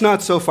 that's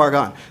not so far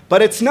gone.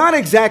 But it's not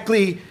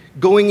exactly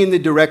going in the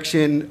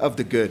direction of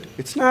the good.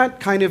 It's not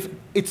kind of,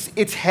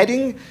 its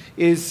heading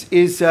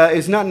is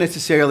not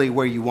necessarily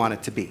where you want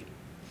it to be.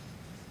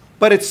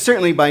 But it's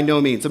certainly by no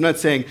means. I'm not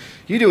saying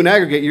you do an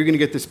aggregate, you're going to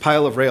get this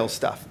pile of Rails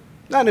stuff.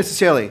 Not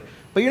necessarily.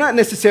 But you're not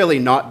necessarily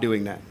not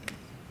doing that.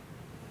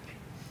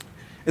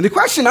 And the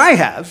question I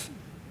have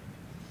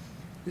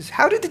is,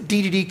 how did the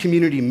DDD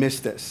community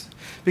miss this?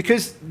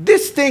 Because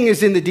this thing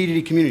is in the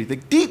DDD community.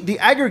 The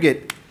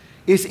aggregate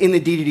is in the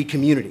DDD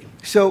community.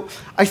 So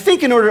I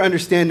think in order to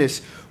understand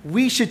this,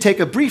 we should take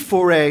a brief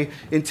foray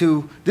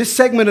into this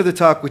segment of the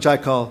talk, which I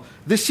call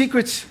The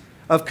Secrets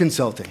of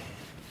Consulting.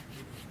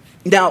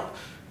 Now,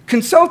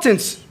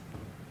 consultants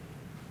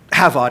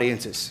have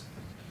audiences.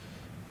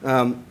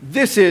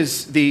 This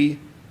is the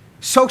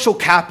social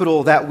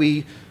capital that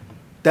we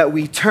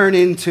turn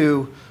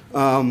into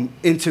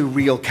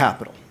real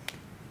capital.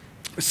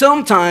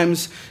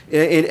 Sometimes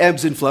it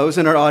ebbs and flows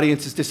and our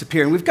audiences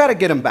disappear, and we've got to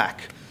get them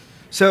back.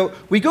 So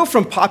we go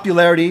from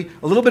popularity,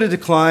 a little bit of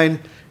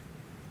decline,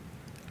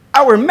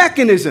 Our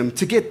mechanism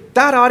to get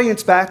that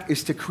audience back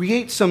is to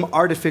create some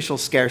artificial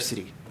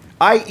scarcity,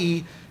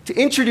 i.e., to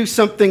introduce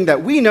something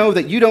that we know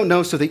that you don't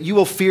know so that you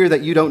will fear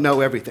that you don't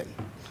know everything.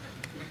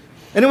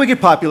 And then we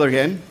get popular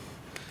again.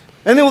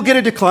 And then we'll get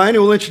a decline,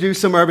 and we'll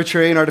introduce some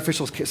arbitrary and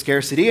artificial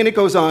scarcity, and it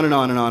goes on and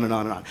on and on and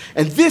on and on.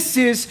 And this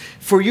is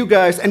for you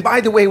guys. And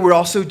by the way, we're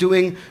also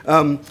doing,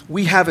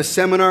 we have a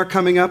seminar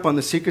coming up on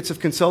the secrets of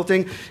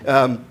consulting.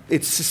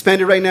 It's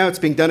suspended right now. It's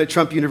being done at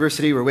Trump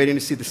University. We're waiting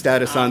to see the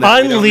status on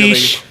that.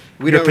 Unleash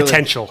your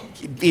potential.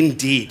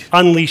 Indeed.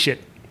 Unleash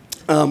it.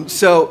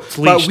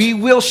 But we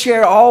will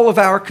share all of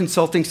our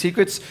consulting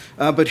secrets,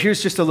 but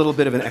here's just a little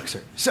bit of an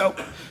excerpt.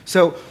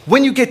 So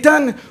when you get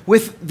done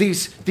with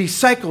these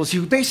cycles,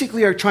 you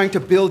basically are trying to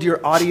build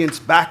your audience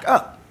back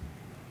up.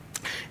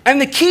 And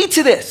the key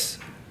to this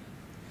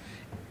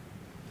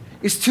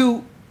is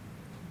to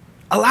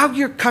allow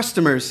your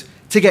customers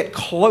to get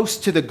close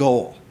to the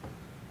goal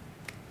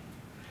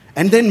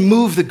and then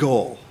move the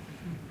goal.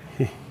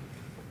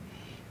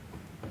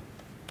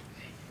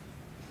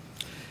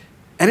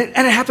 And it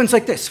happens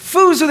like this.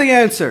 Foos are the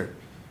answer.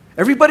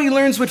 Everybody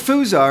learns what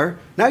foos are.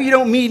 Now you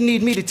don't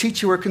need me to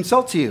teach you or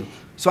consult to you.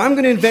 So I'm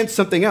going to invent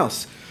something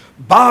else.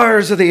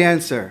 Bars are the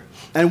answer.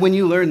 And when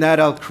you learn that,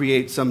 I'll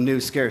create some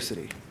new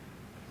scarcity.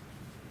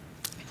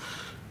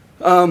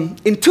 In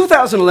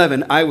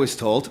 2011, I was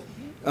told,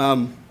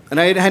 and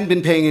I hadn't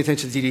been paying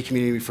attention to the DDD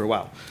community for a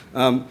while,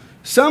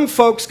 some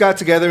folks got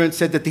together and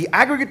said that the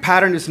aggregate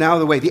pattern is now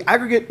the way. The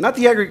aggregate, not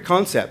the aggregate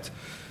concept,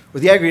 or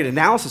the aggregate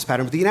analysis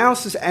pattern, but the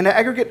analysis and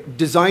aggregate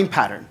design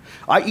pattern,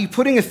 i.e.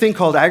 putting a thing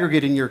called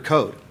aggregate in your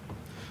code,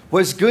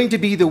 was going to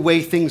be the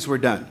way things were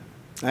done.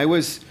 I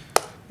was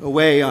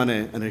away on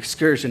an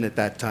excursion at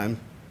that time,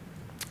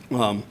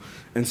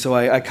 and so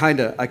I kind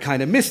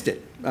of missed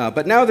it.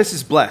 But now this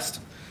is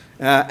blessed.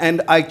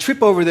 And I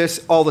trip over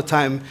this all the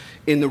time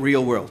in the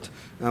real world.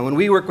 When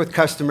we work with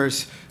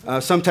customers,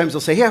 sometimes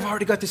they'll say, hey, I've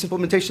already got this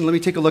implementation. Let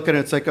me take a look at it.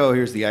 It's like, oh,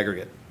 here's the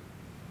aggregate.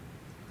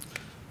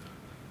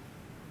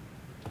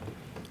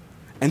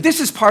 And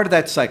this is part of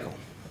that cycle.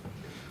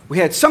 We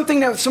had some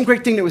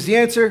great thing that was the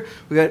answer.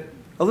 We got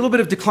a little bit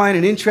of decline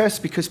in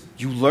interest because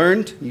you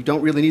learned. You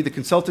don't really need the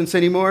consultants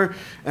anymore.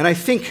 And I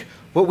think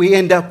what we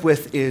end up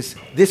with is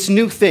this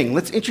new thing.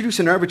 Let's introduce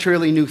an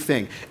arbitrarily new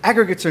thing.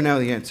 Aggregates are now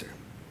the answer.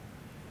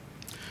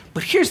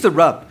 But here's the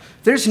rub.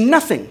 There's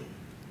nothing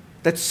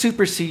that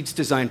supersedes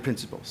design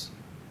principles.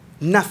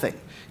 Nothing.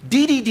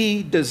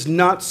 DDD does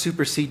not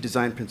supersede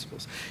design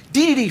principles.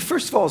 DDD,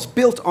 first of all, is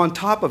built on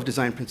top of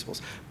design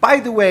principles. By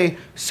the way,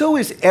 so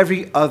is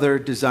every other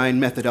design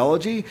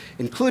methodology,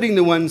 including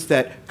the ones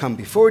that come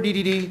before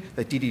DDD,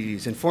 that DDD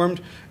is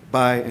informed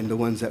by, and the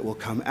ones that will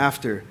come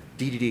after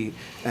DDD.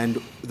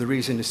 And the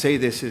reason to say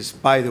this is,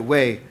 by the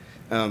way,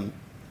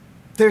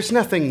 there's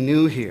nothing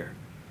new here.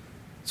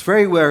 It's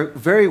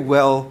very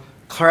well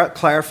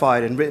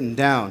clarified and written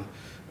down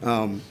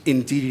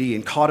in DDD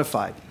and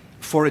codified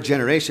for a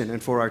generation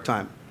and for our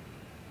time.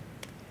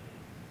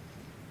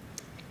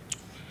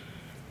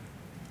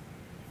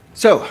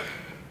 So,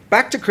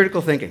 back to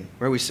critical thinking,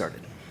 where we started.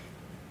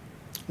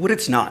 What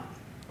it's not.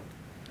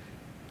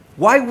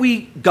 Why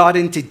we got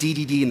into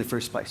DDD in the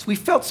first place. We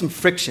felt some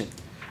friction,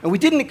 and we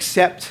didn't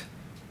accept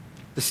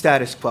the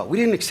status quo. We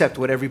didn't accept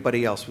what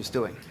everybody else was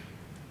doing.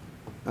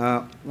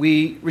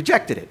 We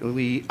rejected it, and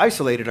we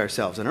isolated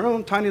ourselves in our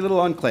own tiny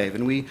little enclave,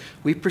 and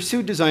we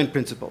pursued design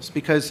principles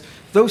because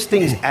those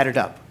things added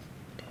up.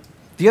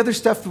 The other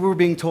stuff that we were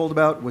being told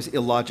about was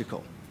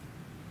illogical.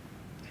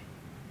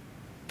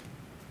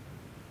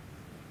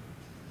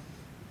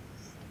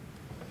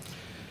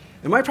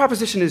 And my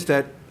proposition is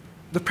that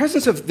the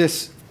presence of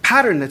this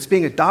pattern that's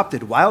being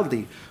adopted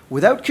wildly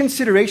without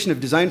consideration of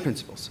design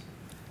principles,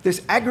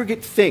 this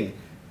aggregate thing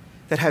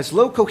that has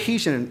low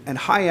cohesion and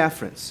high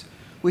afference,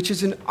 which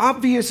is an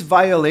obvious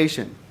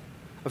violation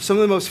of some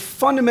of the most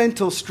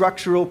fundamental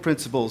structural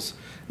principles,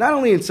 not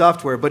only in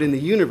software, but in the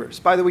universe.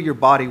 By the way, your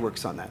body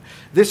works on that.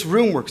 This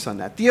room works on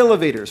that. The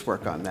elevators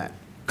work on that.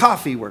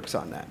 Coffee works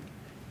on that.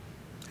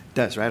 It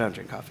does, right? I don't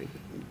drink coffee.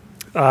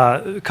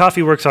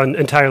 Coffee works on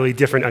entirely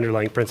different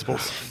underlying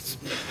principles.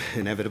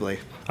 Inevitably.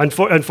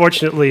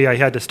 Unfortunately, I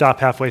had to stop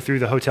halfway through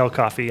the hotel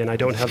coffee, and I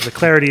don't have the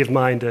clarity of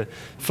mind to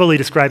fully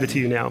describe it to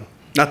you now.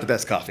 Not the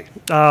best coffee.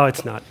 Oh,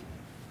 it's not.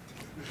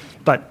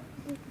 But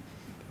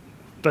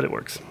it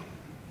works.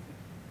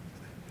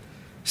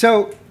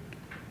 So,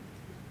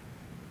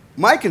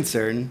 my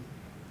concern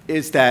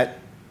is that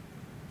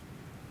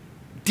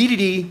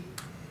DDD,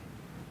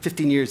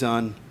 15 years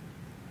on,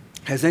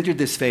 has entered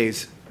this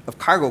phase of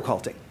cargo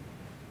culting.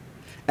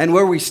 And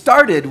where we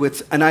started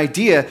with an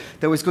idea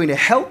that was going to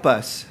help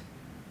us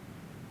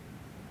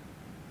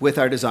with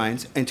our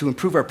designs and to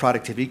improve our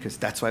productivity, because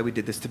that's why we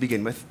did this to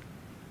begin with,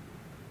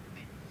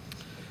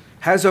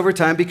 has over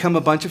time become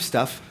a bunch of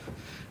stuff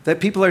that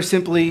people are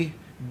simply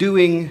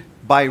doing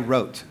by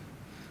rote.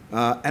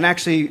 And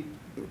actually,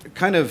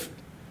 kind of,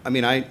 I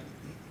mean,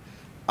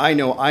 I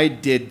know I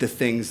did the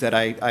things that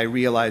I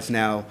realize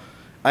now.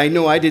 I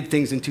know I did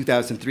things in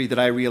 2003 that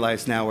I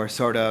realize now are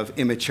sort of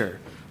immature.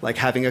 like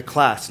having a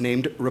class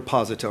named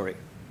repository,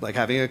 like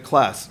having a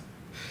class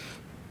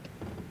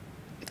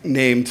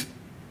named,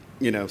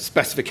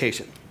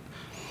 specification.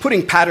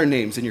 Putting pattern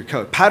names in your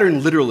code,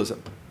 pattern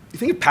literalism. You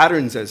think of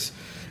patterns as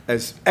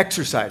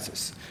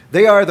exercises.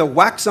 They are the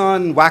wax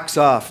on, wax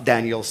off,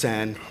 Daniel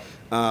San,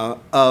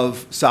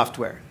 of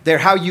software. They're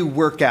how you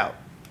work out.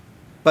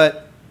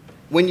 But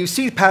when you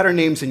see pattern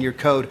names in your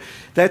code,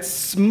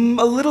 that's a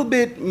little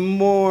bit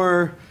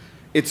more,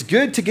 it's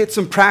good to get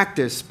some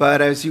practice, but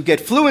as you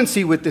get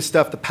fluency with this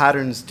stuff, the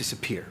patterns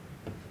disappear.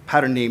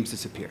 Pattern names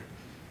disappear.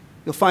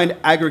 You'll find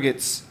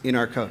aggregates in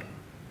our code.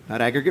 Not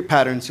aggregate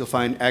patterns, you'll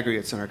find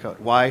aggregates in our code.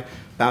 Why?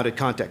 Bounded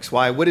context.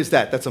 Why? What is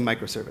that? That's a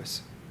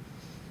microservice.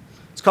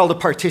 It's called a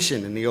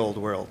partition in the old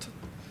world.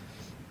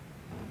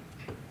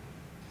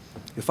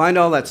 You'll find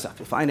all that stuff.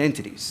 You'll find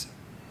entities.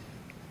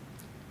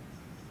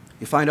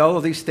 You find all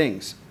of these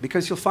things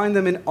because you'll find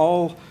them in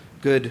all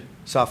good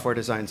software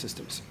design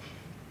systems.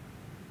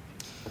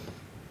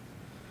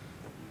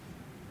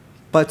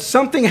 But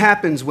something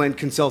happens when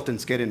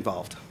consultants get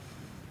involved.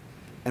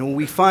 And when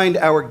we find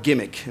our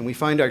gimmick, and we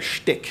find our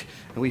shtick,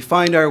 and we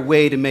find our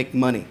way to make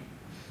money,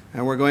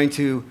 and we're going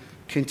to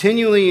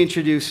continually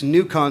introduce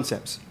new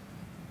concepts.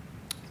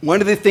 One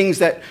of the things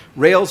that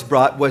Rails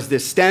brought was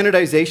this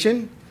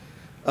standardization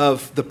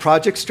of the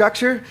project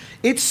structure.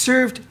 It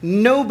served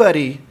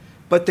nobody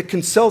but the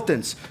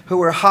consultants who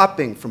were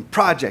hopping from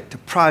project to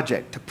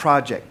project to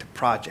project to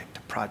project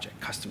to project,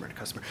 customer to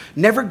customer,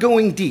 never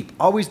going deep,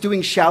 always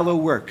doing shallow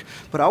work,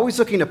 but always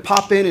looking to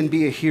pop in and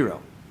be a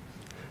hero.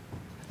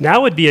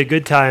 Now would be a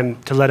good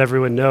time to let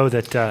everyone know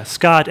that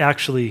Scott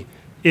actually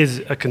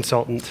is a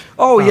consultant.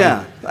 Oh,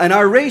 yeah. And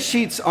our race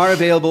sheets are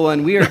available,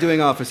 and we are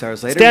doing office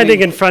hours later.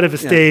 Standing in front of a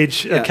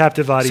stage, a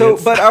captive audience.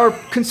 So, but our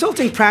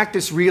consulting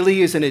practice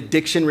really is an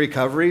addiction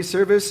recovery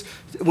service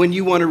when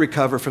you want to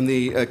recover from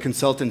the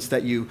consultants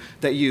that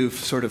you've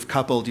sort of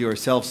coupled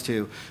yourselves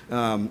to. We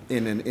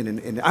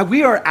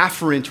are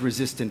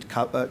afferent-resistant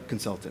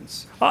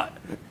consultants.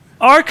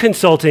 Our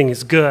consulting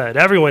is good.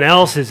 Everyone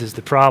else's is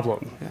the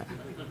problem. Yeah.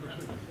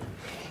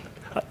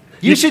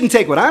 You shouldn't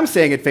take what I'm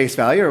saying at face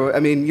value. I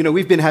mean,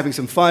 we've been having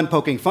some fun,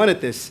 poking fun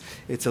at this.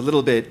 It's a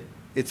little bit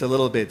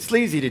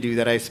sleazy to do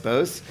that, I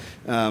suppose.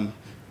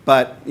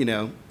 But in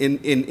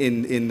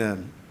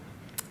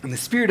the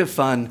spirit of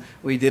fun,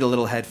 we did a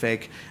little head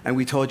fake and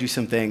we told you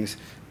some things.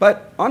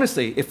 But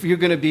honestly, if you're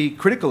going to be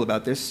critical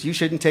about this, you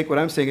shouldn't take what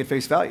I'm saying at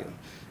face value.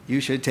 You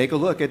should take a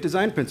look at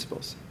design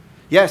principles.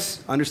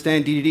 Yes,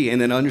 understand DDD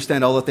and then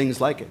understand all the things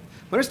like it.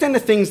 But understand the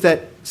things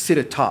that sit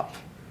atop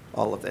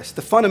all of this,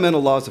 the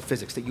fundamental laws of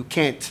physics that you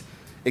can't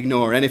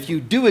ignore. And if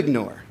you do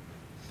ignore,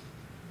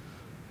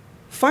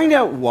 find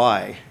out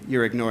why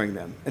you're ignoring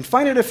them. And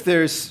find out if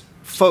there's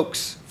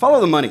folks, follow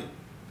the money,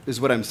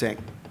 is what I'm saying.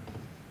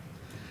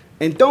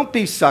 And don't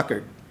be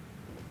suckered.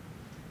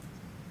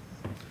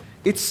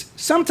 It's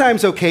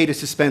sometimes okay to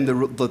suspend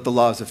the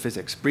laws of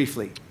physics,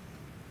 briefly.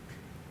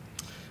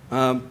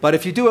 But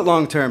if you do it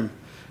long term,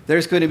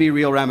 there's going to be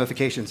real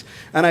ramifications.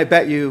 And I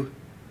bet you,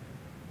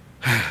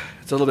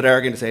 it's a little bit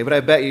arrogant to say, but I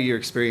bet you're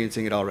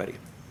experiencing it already,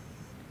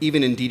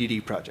 even in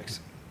DDD projects.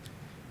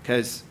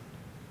 Because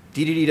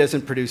DDD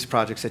doesn't produce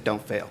projects that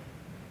don't fail.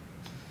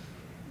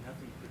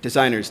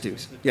 Designers do.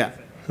 Yeah,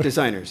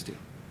 designers do.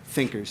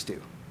 Thinkers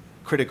do.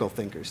 Critical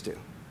thinkers do.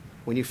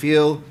 When you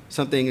feel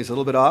something is a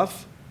little bit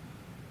off,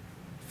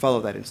 follow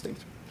that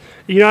instinct.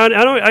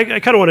 I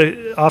kind of want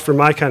to offer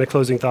my kind of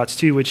closing thoughts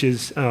too, which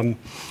is... oh,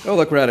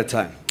 look, we're out of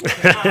time.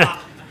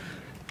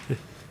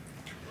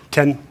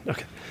 10?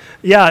 Okay.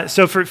 Yeah,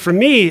 so for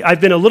me,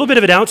 I've been a little bit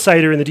of an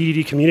outsider in the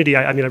DDD community.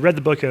 I mean, I read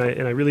the book and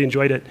I really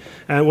enjoyed it.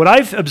 And what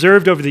I've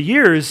observed over the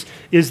years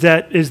is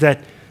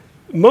that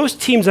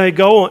most teams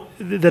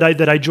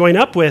that I join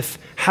up with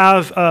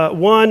have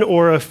one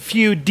or a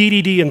few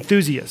DDD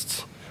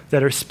enthusiasts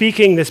that are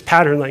speaking this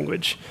pattern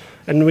language,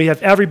 and we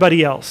have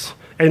everybody else.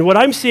 And what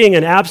I'm seeing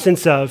an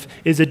absence of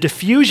is a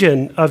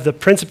diffusion of the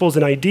principles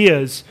and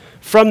ideas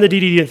from the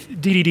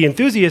DDD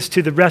enthusiasts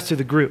to the rest of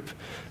the group.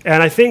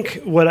 And I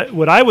think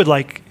what I would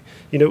like,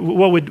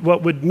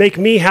 what would make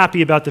me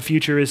happy about the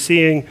future is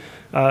seeing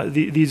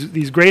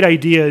these great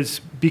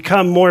ideas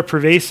become more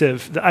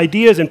pervasive. The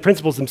ideas and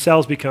principles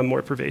themselves become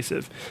more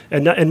pervasive,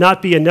 and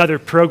not be another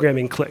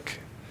programming clique.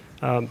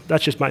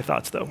 That's just my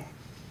thoughts, though.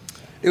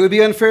 It would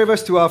be unfair of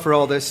us to offer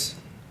all this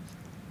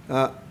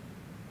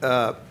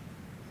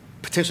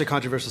potentially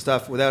controversial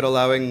stuff without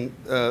allowing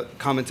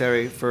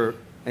commentary for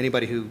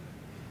anybody who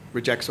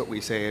rejects what we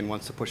say and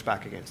wants to push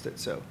back against it.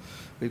 So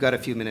we've got a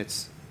few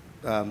minutes.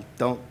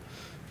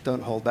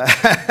 Don't hold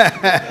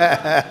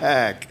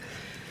back.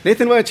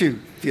 Nathan, why don't you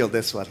field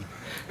this one?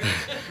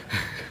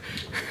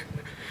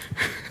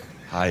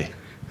 Hi.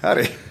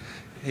 Howdy.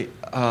 Hey,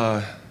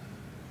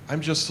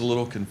 I'm just a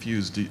little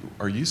confused.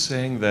 Are you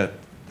saying that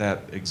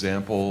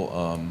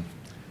example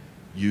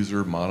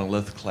user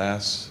monolith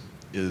class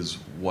is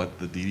what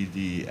the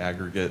DDD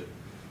aggregate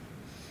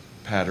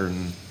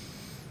pattern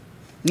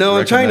No,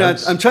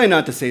 recommends? I'm trying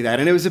not to say that,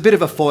 and it was a bit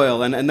of a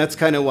foil, and that's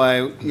kind of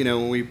why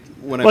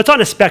Well, it's on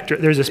a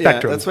spectrum. There's a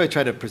spectrum. Yeah, that's why I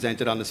try to present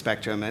it on the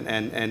spectrum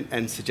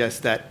and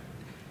suggest that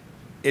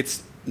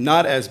it's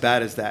not as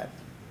bad as that.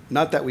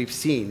 Not that we've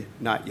seen,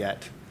 not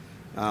yet.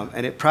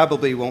 And it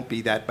probably won't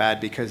be that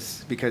bad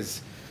because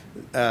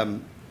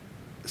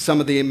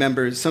some of the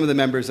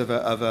members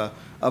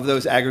of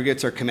those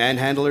aggregates are command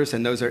handlers,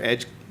 and those are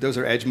edge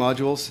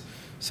modules.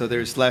 So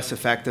there's less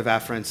effective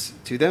afferents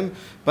to them.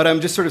 But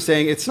I'm just sort of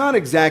saying it's not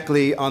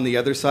exactly on the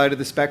other side of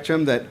the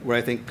spectrum where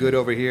I think good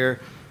over here,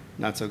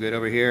 not so good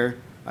over here.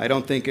 I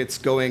don't think it's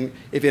going,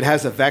 if it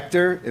has a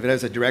vector, if it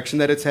has a direction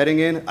that it's heading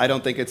in, I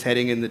don't think it's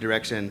heading in the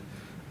direction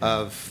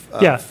of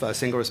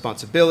single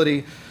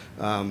responsibility,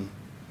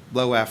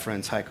 low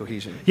afferents, high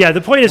cohesion. Yeah,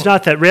 the point is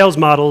not that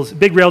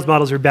big Rails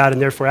models are bad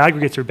and therefore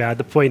aggregates are bad.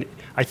 The point,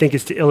 I think,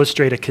 is to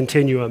illustrate a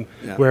continuum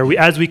where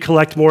as we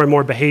collect more and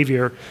more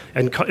behavior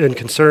and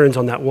concerns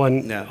on that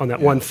one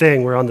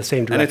thing, we're on the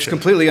same direction. And it's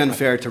completely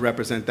unfair to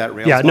represent that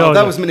Rails model. No,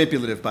 that was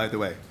manipulative, by the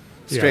way.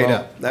 Straight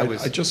up.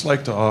 I'd just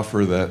like to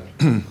offer that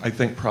I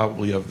think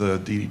probably of the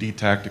DDD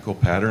tactical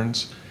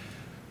patterns,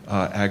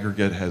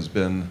 aggregate has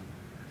been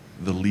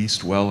the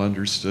least well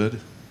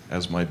understood,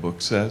 as my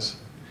book says.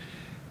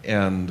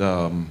 And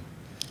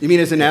you mean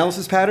as an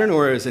analysis pattern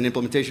or as an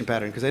implementation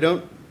pattern? Because I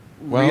don't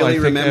really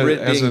remember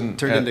it being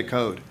turned into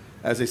code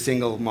as a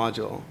single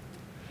module.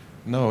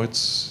 No,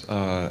 it's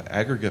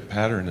aggregate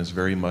pattern is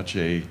very much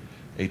a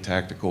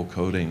tactical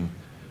coding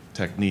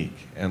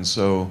technique. And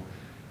so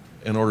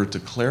in order to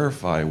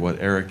clarify what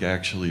Eric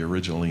actually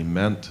originally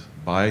meant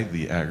by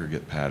the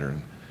aggregate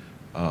pattern,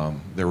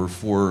 there were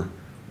 4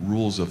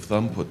 rules of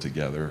thumb put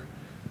together.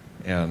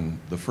 And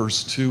the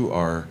first 2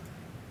 are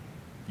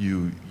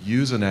you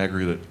use an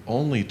aggregate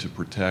only to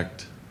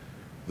protect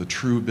the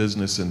true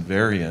business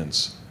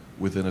invariance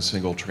within a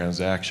single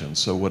transaction.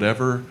 So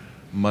whatever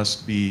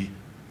must be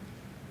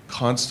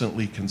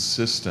constantly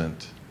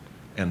consistent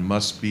and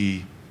must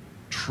be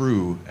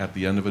true at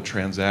the end of a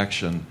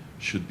transaction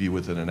should be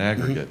within an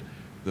aggregate.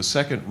 The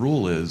second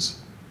rule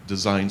is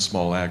design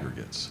small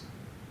aggregates.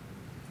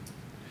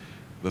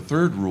 The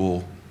third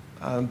rule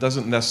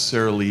doesn't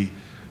necessarily,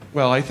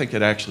 well, I think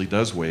it actually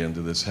does weigh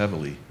into this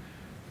heavily.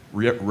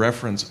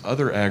 Reference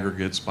other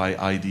aggregates by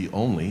ID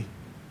only,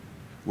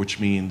 which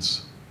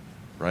means,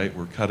 right,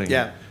 we're cutting.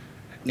 Yeah,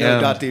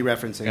 no dot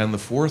dereferencing. And the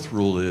fourth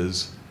rule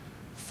is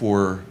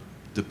for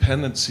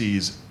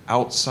dependencies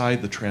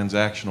outside the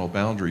transactional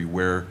boundary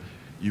where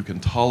you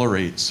can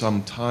tolerate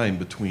some time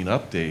between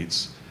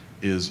updates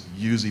is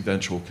use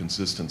eventual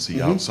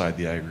consistency outside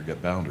the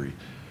aggregate boundary.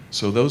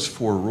 So those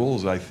 4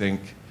 rules, I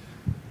think,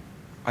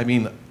 I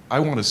mean, I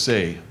want to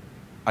say,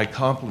 I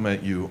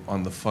compliment you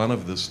on the fun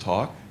of this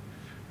talk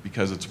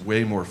because it's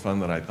way more fun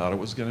than I thought it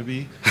was going to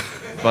be.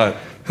 But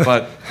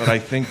I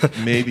think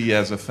maybe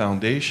as a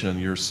foundation,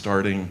 you're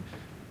starting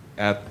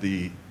at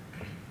the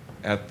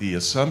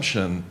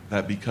assumption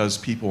that because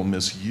people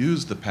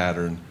misuse the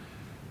pattern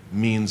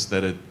means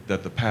that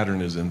the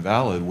pattern is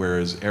invalid,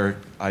 whereas Eric,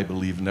 I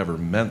believe, never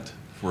meant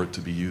for it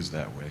to be used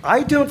that way.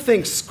 I don't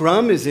think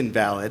Scrum is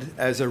invalid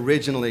as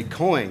originally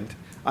coined.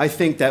 I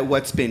think that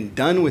what's been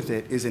done with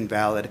it is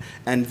invalid,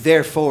 and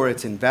therefore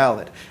it's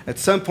invalid. At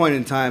some point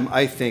in time,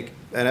 I think,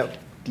 and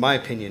my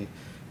opinion,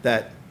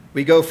 that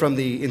we go from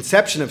the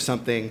inception of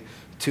something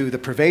to the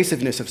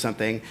pervasiveness of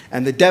something,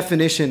 and the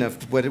definition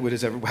of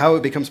how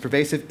it becomes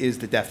pervasive is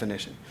the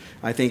definition.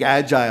 I think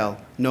Agile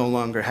no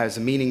longer has a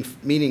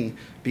meaning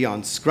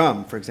beyond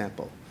Scrum, for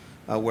example,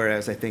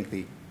 whereas I think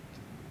the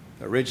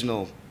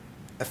original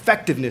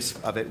effectiveness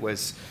of it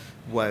was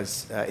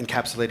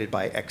encapsulated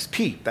by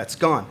XP. That's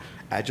gone.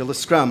 Agile is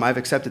Scrum. I've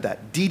accepted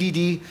that.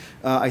 DDD,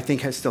 I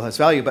think, still has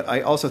value, but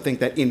I also think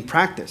that in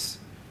practice,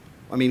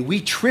 I mean, we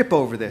trip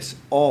over this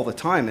all the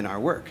time in our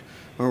work.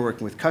 When we're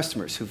working with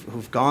customers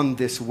who've gone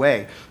this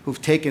way,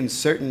 who've taken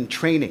certain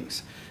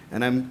trainings,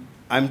 and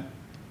I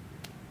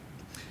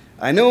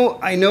know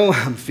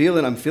I'm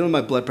feeling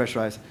my blood pressure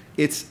rise.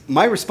 It's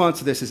my response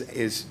to this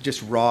is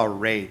just raw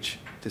rage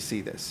to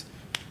see this,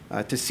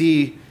 to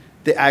see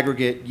the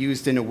aggregate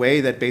used in a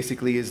way that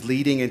basically is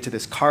leading into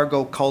this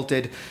cargo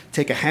culted,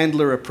 take a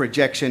handler, a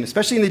projection,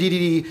 especially in the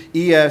DDD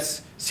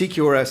ES,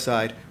 CQRS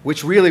side,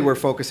 which really we're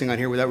focusing on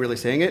here without really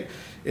saying it.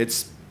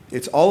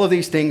 It's all of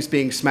these things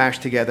being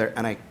smashed together,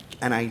 and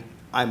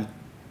I'm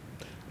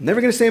never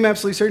going to say I'm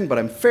absolutely certain, but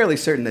I'm fairly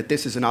certain that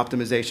this is an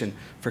optimization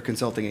for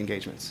consulting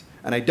engagements.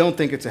 And I don't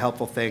think it's a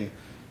helpful thing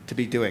to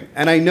be doing.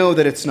 And I know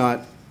that it's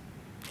not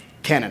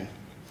canon,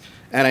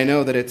 and I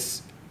know that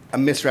it's a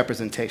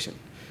misrepresentation.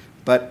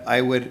 But I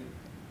would,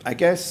 I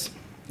guess,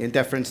 in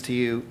deference to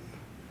you,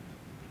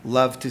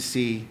 love to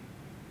see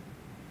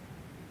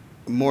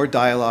more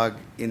dialogue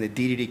in the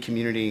DDD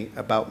community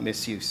about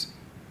misuse,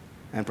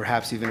 and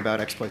perhaps even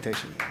about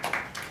exploitation. That's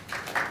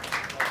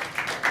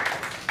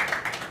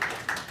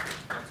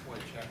why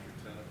chapter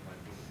 10 of my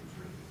book was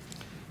written.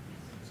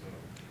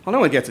 Well, no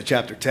one gets a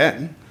chapter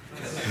 10.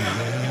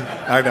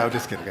 No, I'm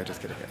just kidding.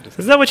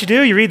 Isn't that what you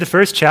do? You read the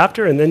first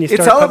chapter and then you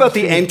start. It's all about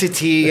the publishing?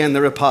 entity and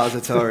the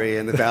repository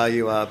and the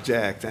value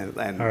object.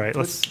 And All right,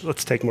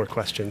 let's take more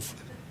questions.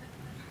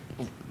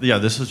 Yeah,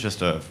 this is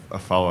just a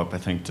follow-up, I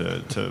think,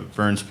 to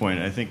Vern's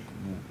point. I think,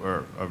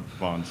 or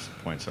Vaughn's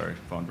point. Sorry,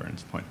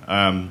 Vern's point.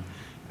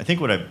 I think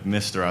what I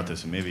missed throughout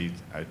this, and maybe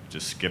I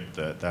just skipped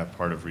that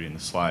part of reading the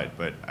slide,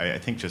 but I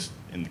think just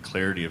in the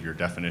clarity of your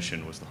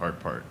definition was the hard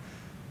part,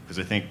 because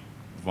I think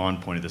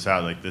Vaughn pointed this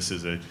out. Like, this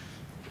is a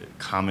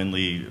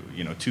commonly,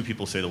 two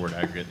people say the word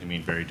aggregate, they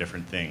mean very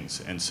different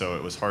things, and so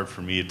it was hard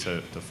for me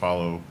to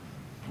follow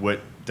what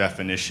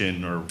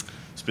definition or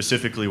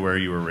specifically where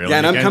you were railing yeah,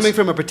 and I'm against. coming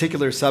from a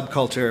particular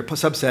subculture,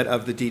 subset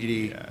of the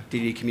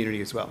DDD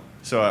community as well.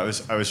 So I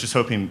was just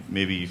hoping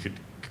maybe you could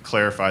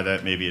clarify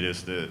that. Maybe it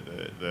is the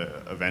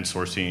event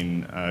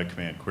sourcing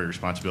command query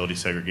responsibility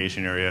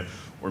segregation area,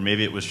 or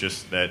maybe it was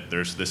just that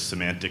there's this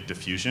semantic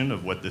diffusion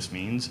of what this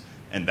means,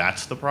 and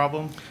that's the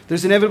problem.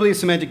 There's inevitably a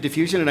semantic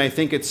diffusion, and I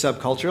think it's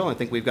subcultural. I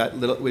think we've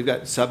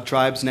got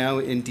sub-tribes now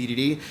in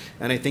DDD,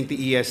 and I think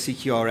the ES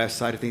CQRS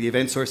side of things, the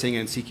event sourcing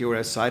and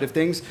CQRS side of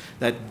things,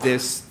 that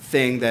this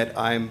thing that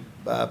I'm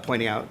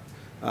pointing out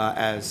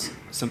as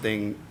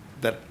something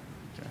that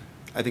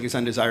I think is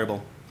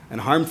undesirable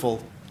and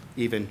harmful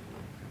even,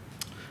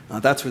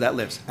 that's where that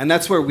lives. And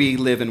that's where we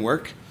live and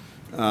work.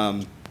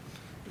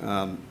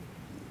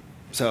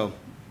 So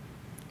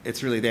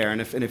it's really there.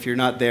 And if you're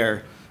not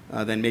there,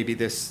 then maybe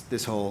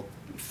this whole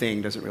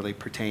thing doesn't really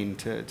pertain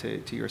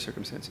to your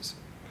circumstances.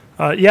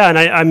 Yeah, and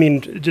I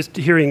mean, just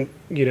hearing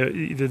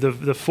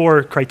the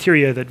four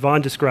criteria that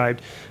Vaughn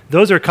described,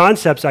 those are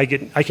concepts I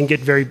can get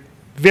very,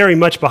 very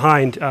much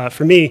behind.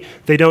 For me,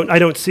 I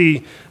don't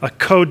see a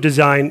code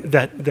design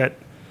that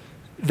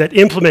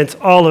implements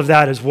all of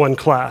that as one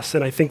class,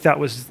 and I think that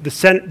was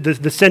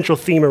the central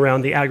theme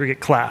around the aggregate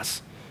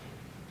class.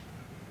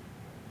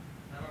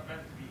 Now we're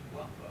meant to be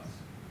one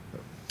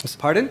class.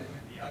 Pardon? The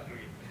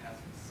aggregate has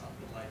some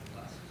of the light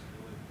classes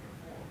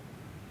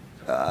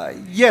going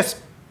before. Yes.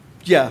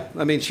 Yeah.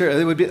 I mean, sure.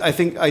 It would be. I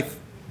think.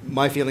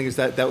 My feeling is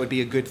that would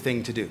be a good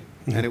thing to do,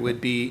 and it would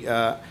be.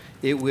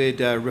 It would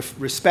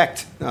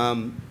respect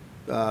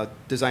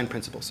design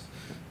principles,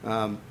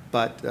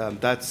 but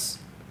that's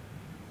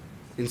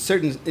in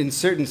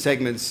certain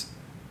segments,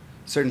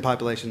 certain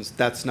populations.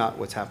 That's not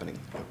what's happening.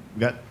 We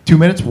got 2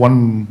 minutes.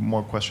 One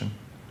more question.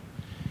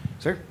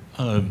 Sir.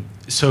 Oh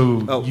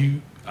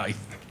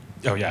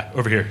yeah,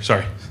 over here.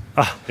 Sorry.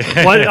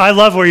 I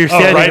love where you're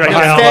standing right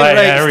now.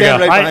 Stand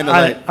right behind the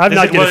light. I'm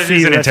not going to see it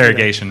is an the rest of it.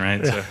 interrogation,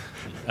 right? So,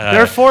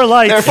 There are 4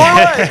 lights.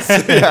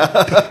 There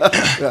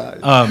are 4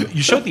 lights.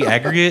 you showed the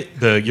aggregate,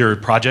 your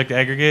project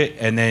aggregate,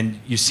 and then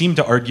you seemed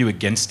to argue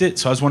against it.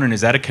 So I was wondering,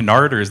 is that a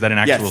canard or is that an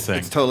actual Yes, thing?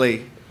 it's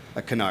totally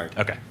a canard.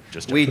 Okay.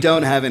 Just We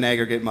don't have an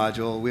aggregate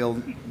module.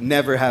 We'll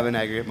never have an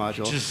aggregate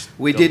module. Just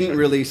we double didn't check.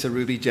 release a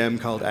Ruby gem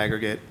called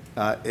aggregate.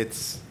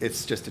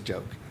 It's just a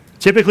joke.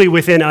 Typically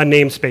within a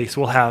namespace,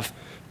 we'll have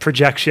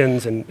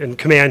projections and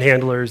command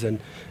handlers and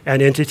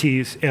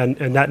entities, and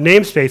that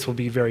namespace will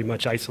be very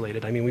much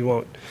isolated. I mean,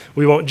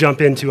 we won't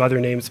jump into other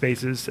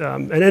namespaces.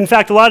 And in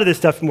fact, a lot of this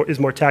stuff is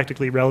more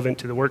tactically relevant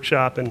to the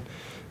workshop and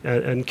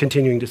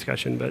continuing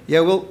discussion. But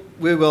Yeah,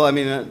 we will. I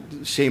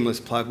mean, shameless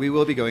plug. We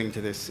will be going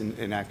into this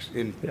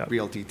in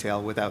real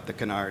detail without the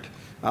canard.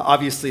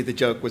 Obviously, the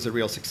joke was a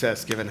real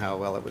success given how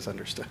well it was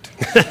understood.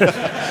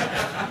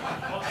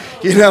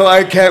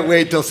 I can't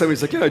wait till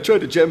somebody's like, "Yeah, I tried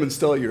to gem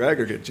install your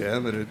aggregate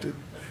gem, and it did."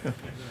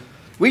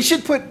 We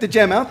should put the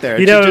gem out there.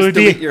 it just would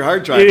delete be your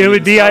hard drive. it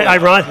would be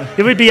ironic.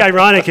 It would be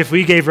ironic if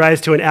we gave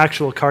rise to an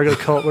actual cargo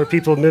cult where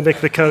people mimic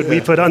the code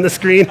we put on the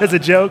screen as a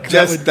joke.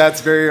 That's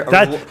that's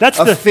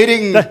a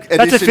fitting.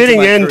 That's a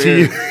fitting end to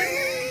you.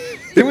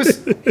 There was.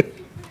 And I'm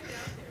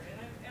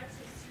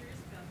actually serious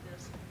about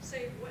this.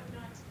 Say what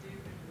not to do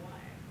and why.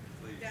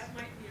 That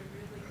might be a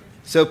really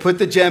interesting. So put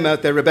the gem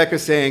out there.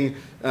 Rebecca's saying,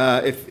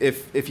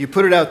 if you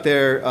put it out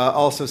there,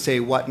 also say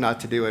what not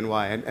to do and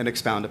why, and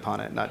expound upon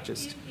it, not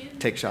just In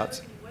take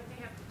shots. what they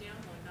have to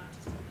download, not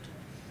just on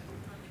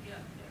the get,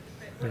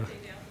 but what they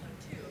download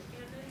too,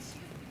 and then see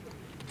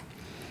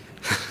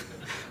if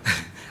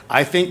people.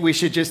 I think we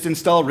should just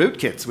install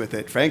rootkits with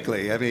it,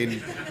 frankly. I mean,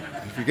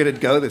 if you're going to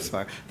go this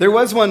far. There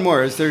was one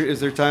more. Is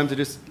there time to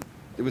just,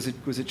 was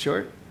it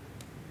short?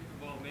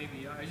 Well,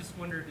 maybe. I just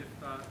wondered if,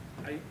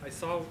 I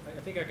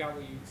think I got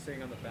what you were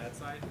saying on the bad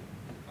side.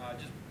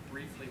 Just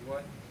briefly,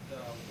 what's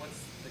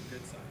the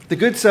good side? The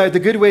good side, the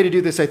good way to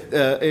do this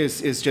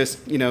is just,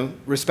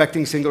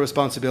 respecting single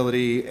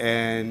responsibility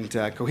and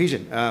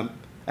cohesion. A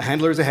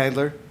handler is a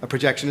handler, a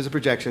projection is a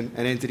projection,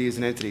 an entity is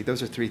an entity.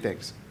 Those are 3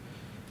 things.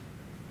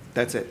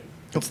 That's it.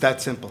 It's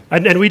that simple.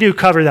 And we do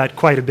cover that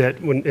quite a bit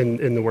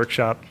in the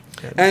workshop.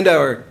 And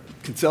our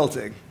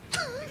consulting.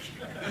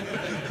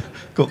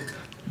 Cool.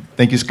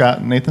 Thank you, Scott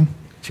and Nathan.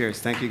 Cheers.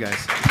 Thank you,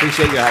 guys.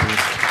 Appreciate you having us.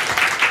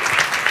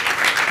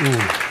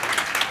 Ooh.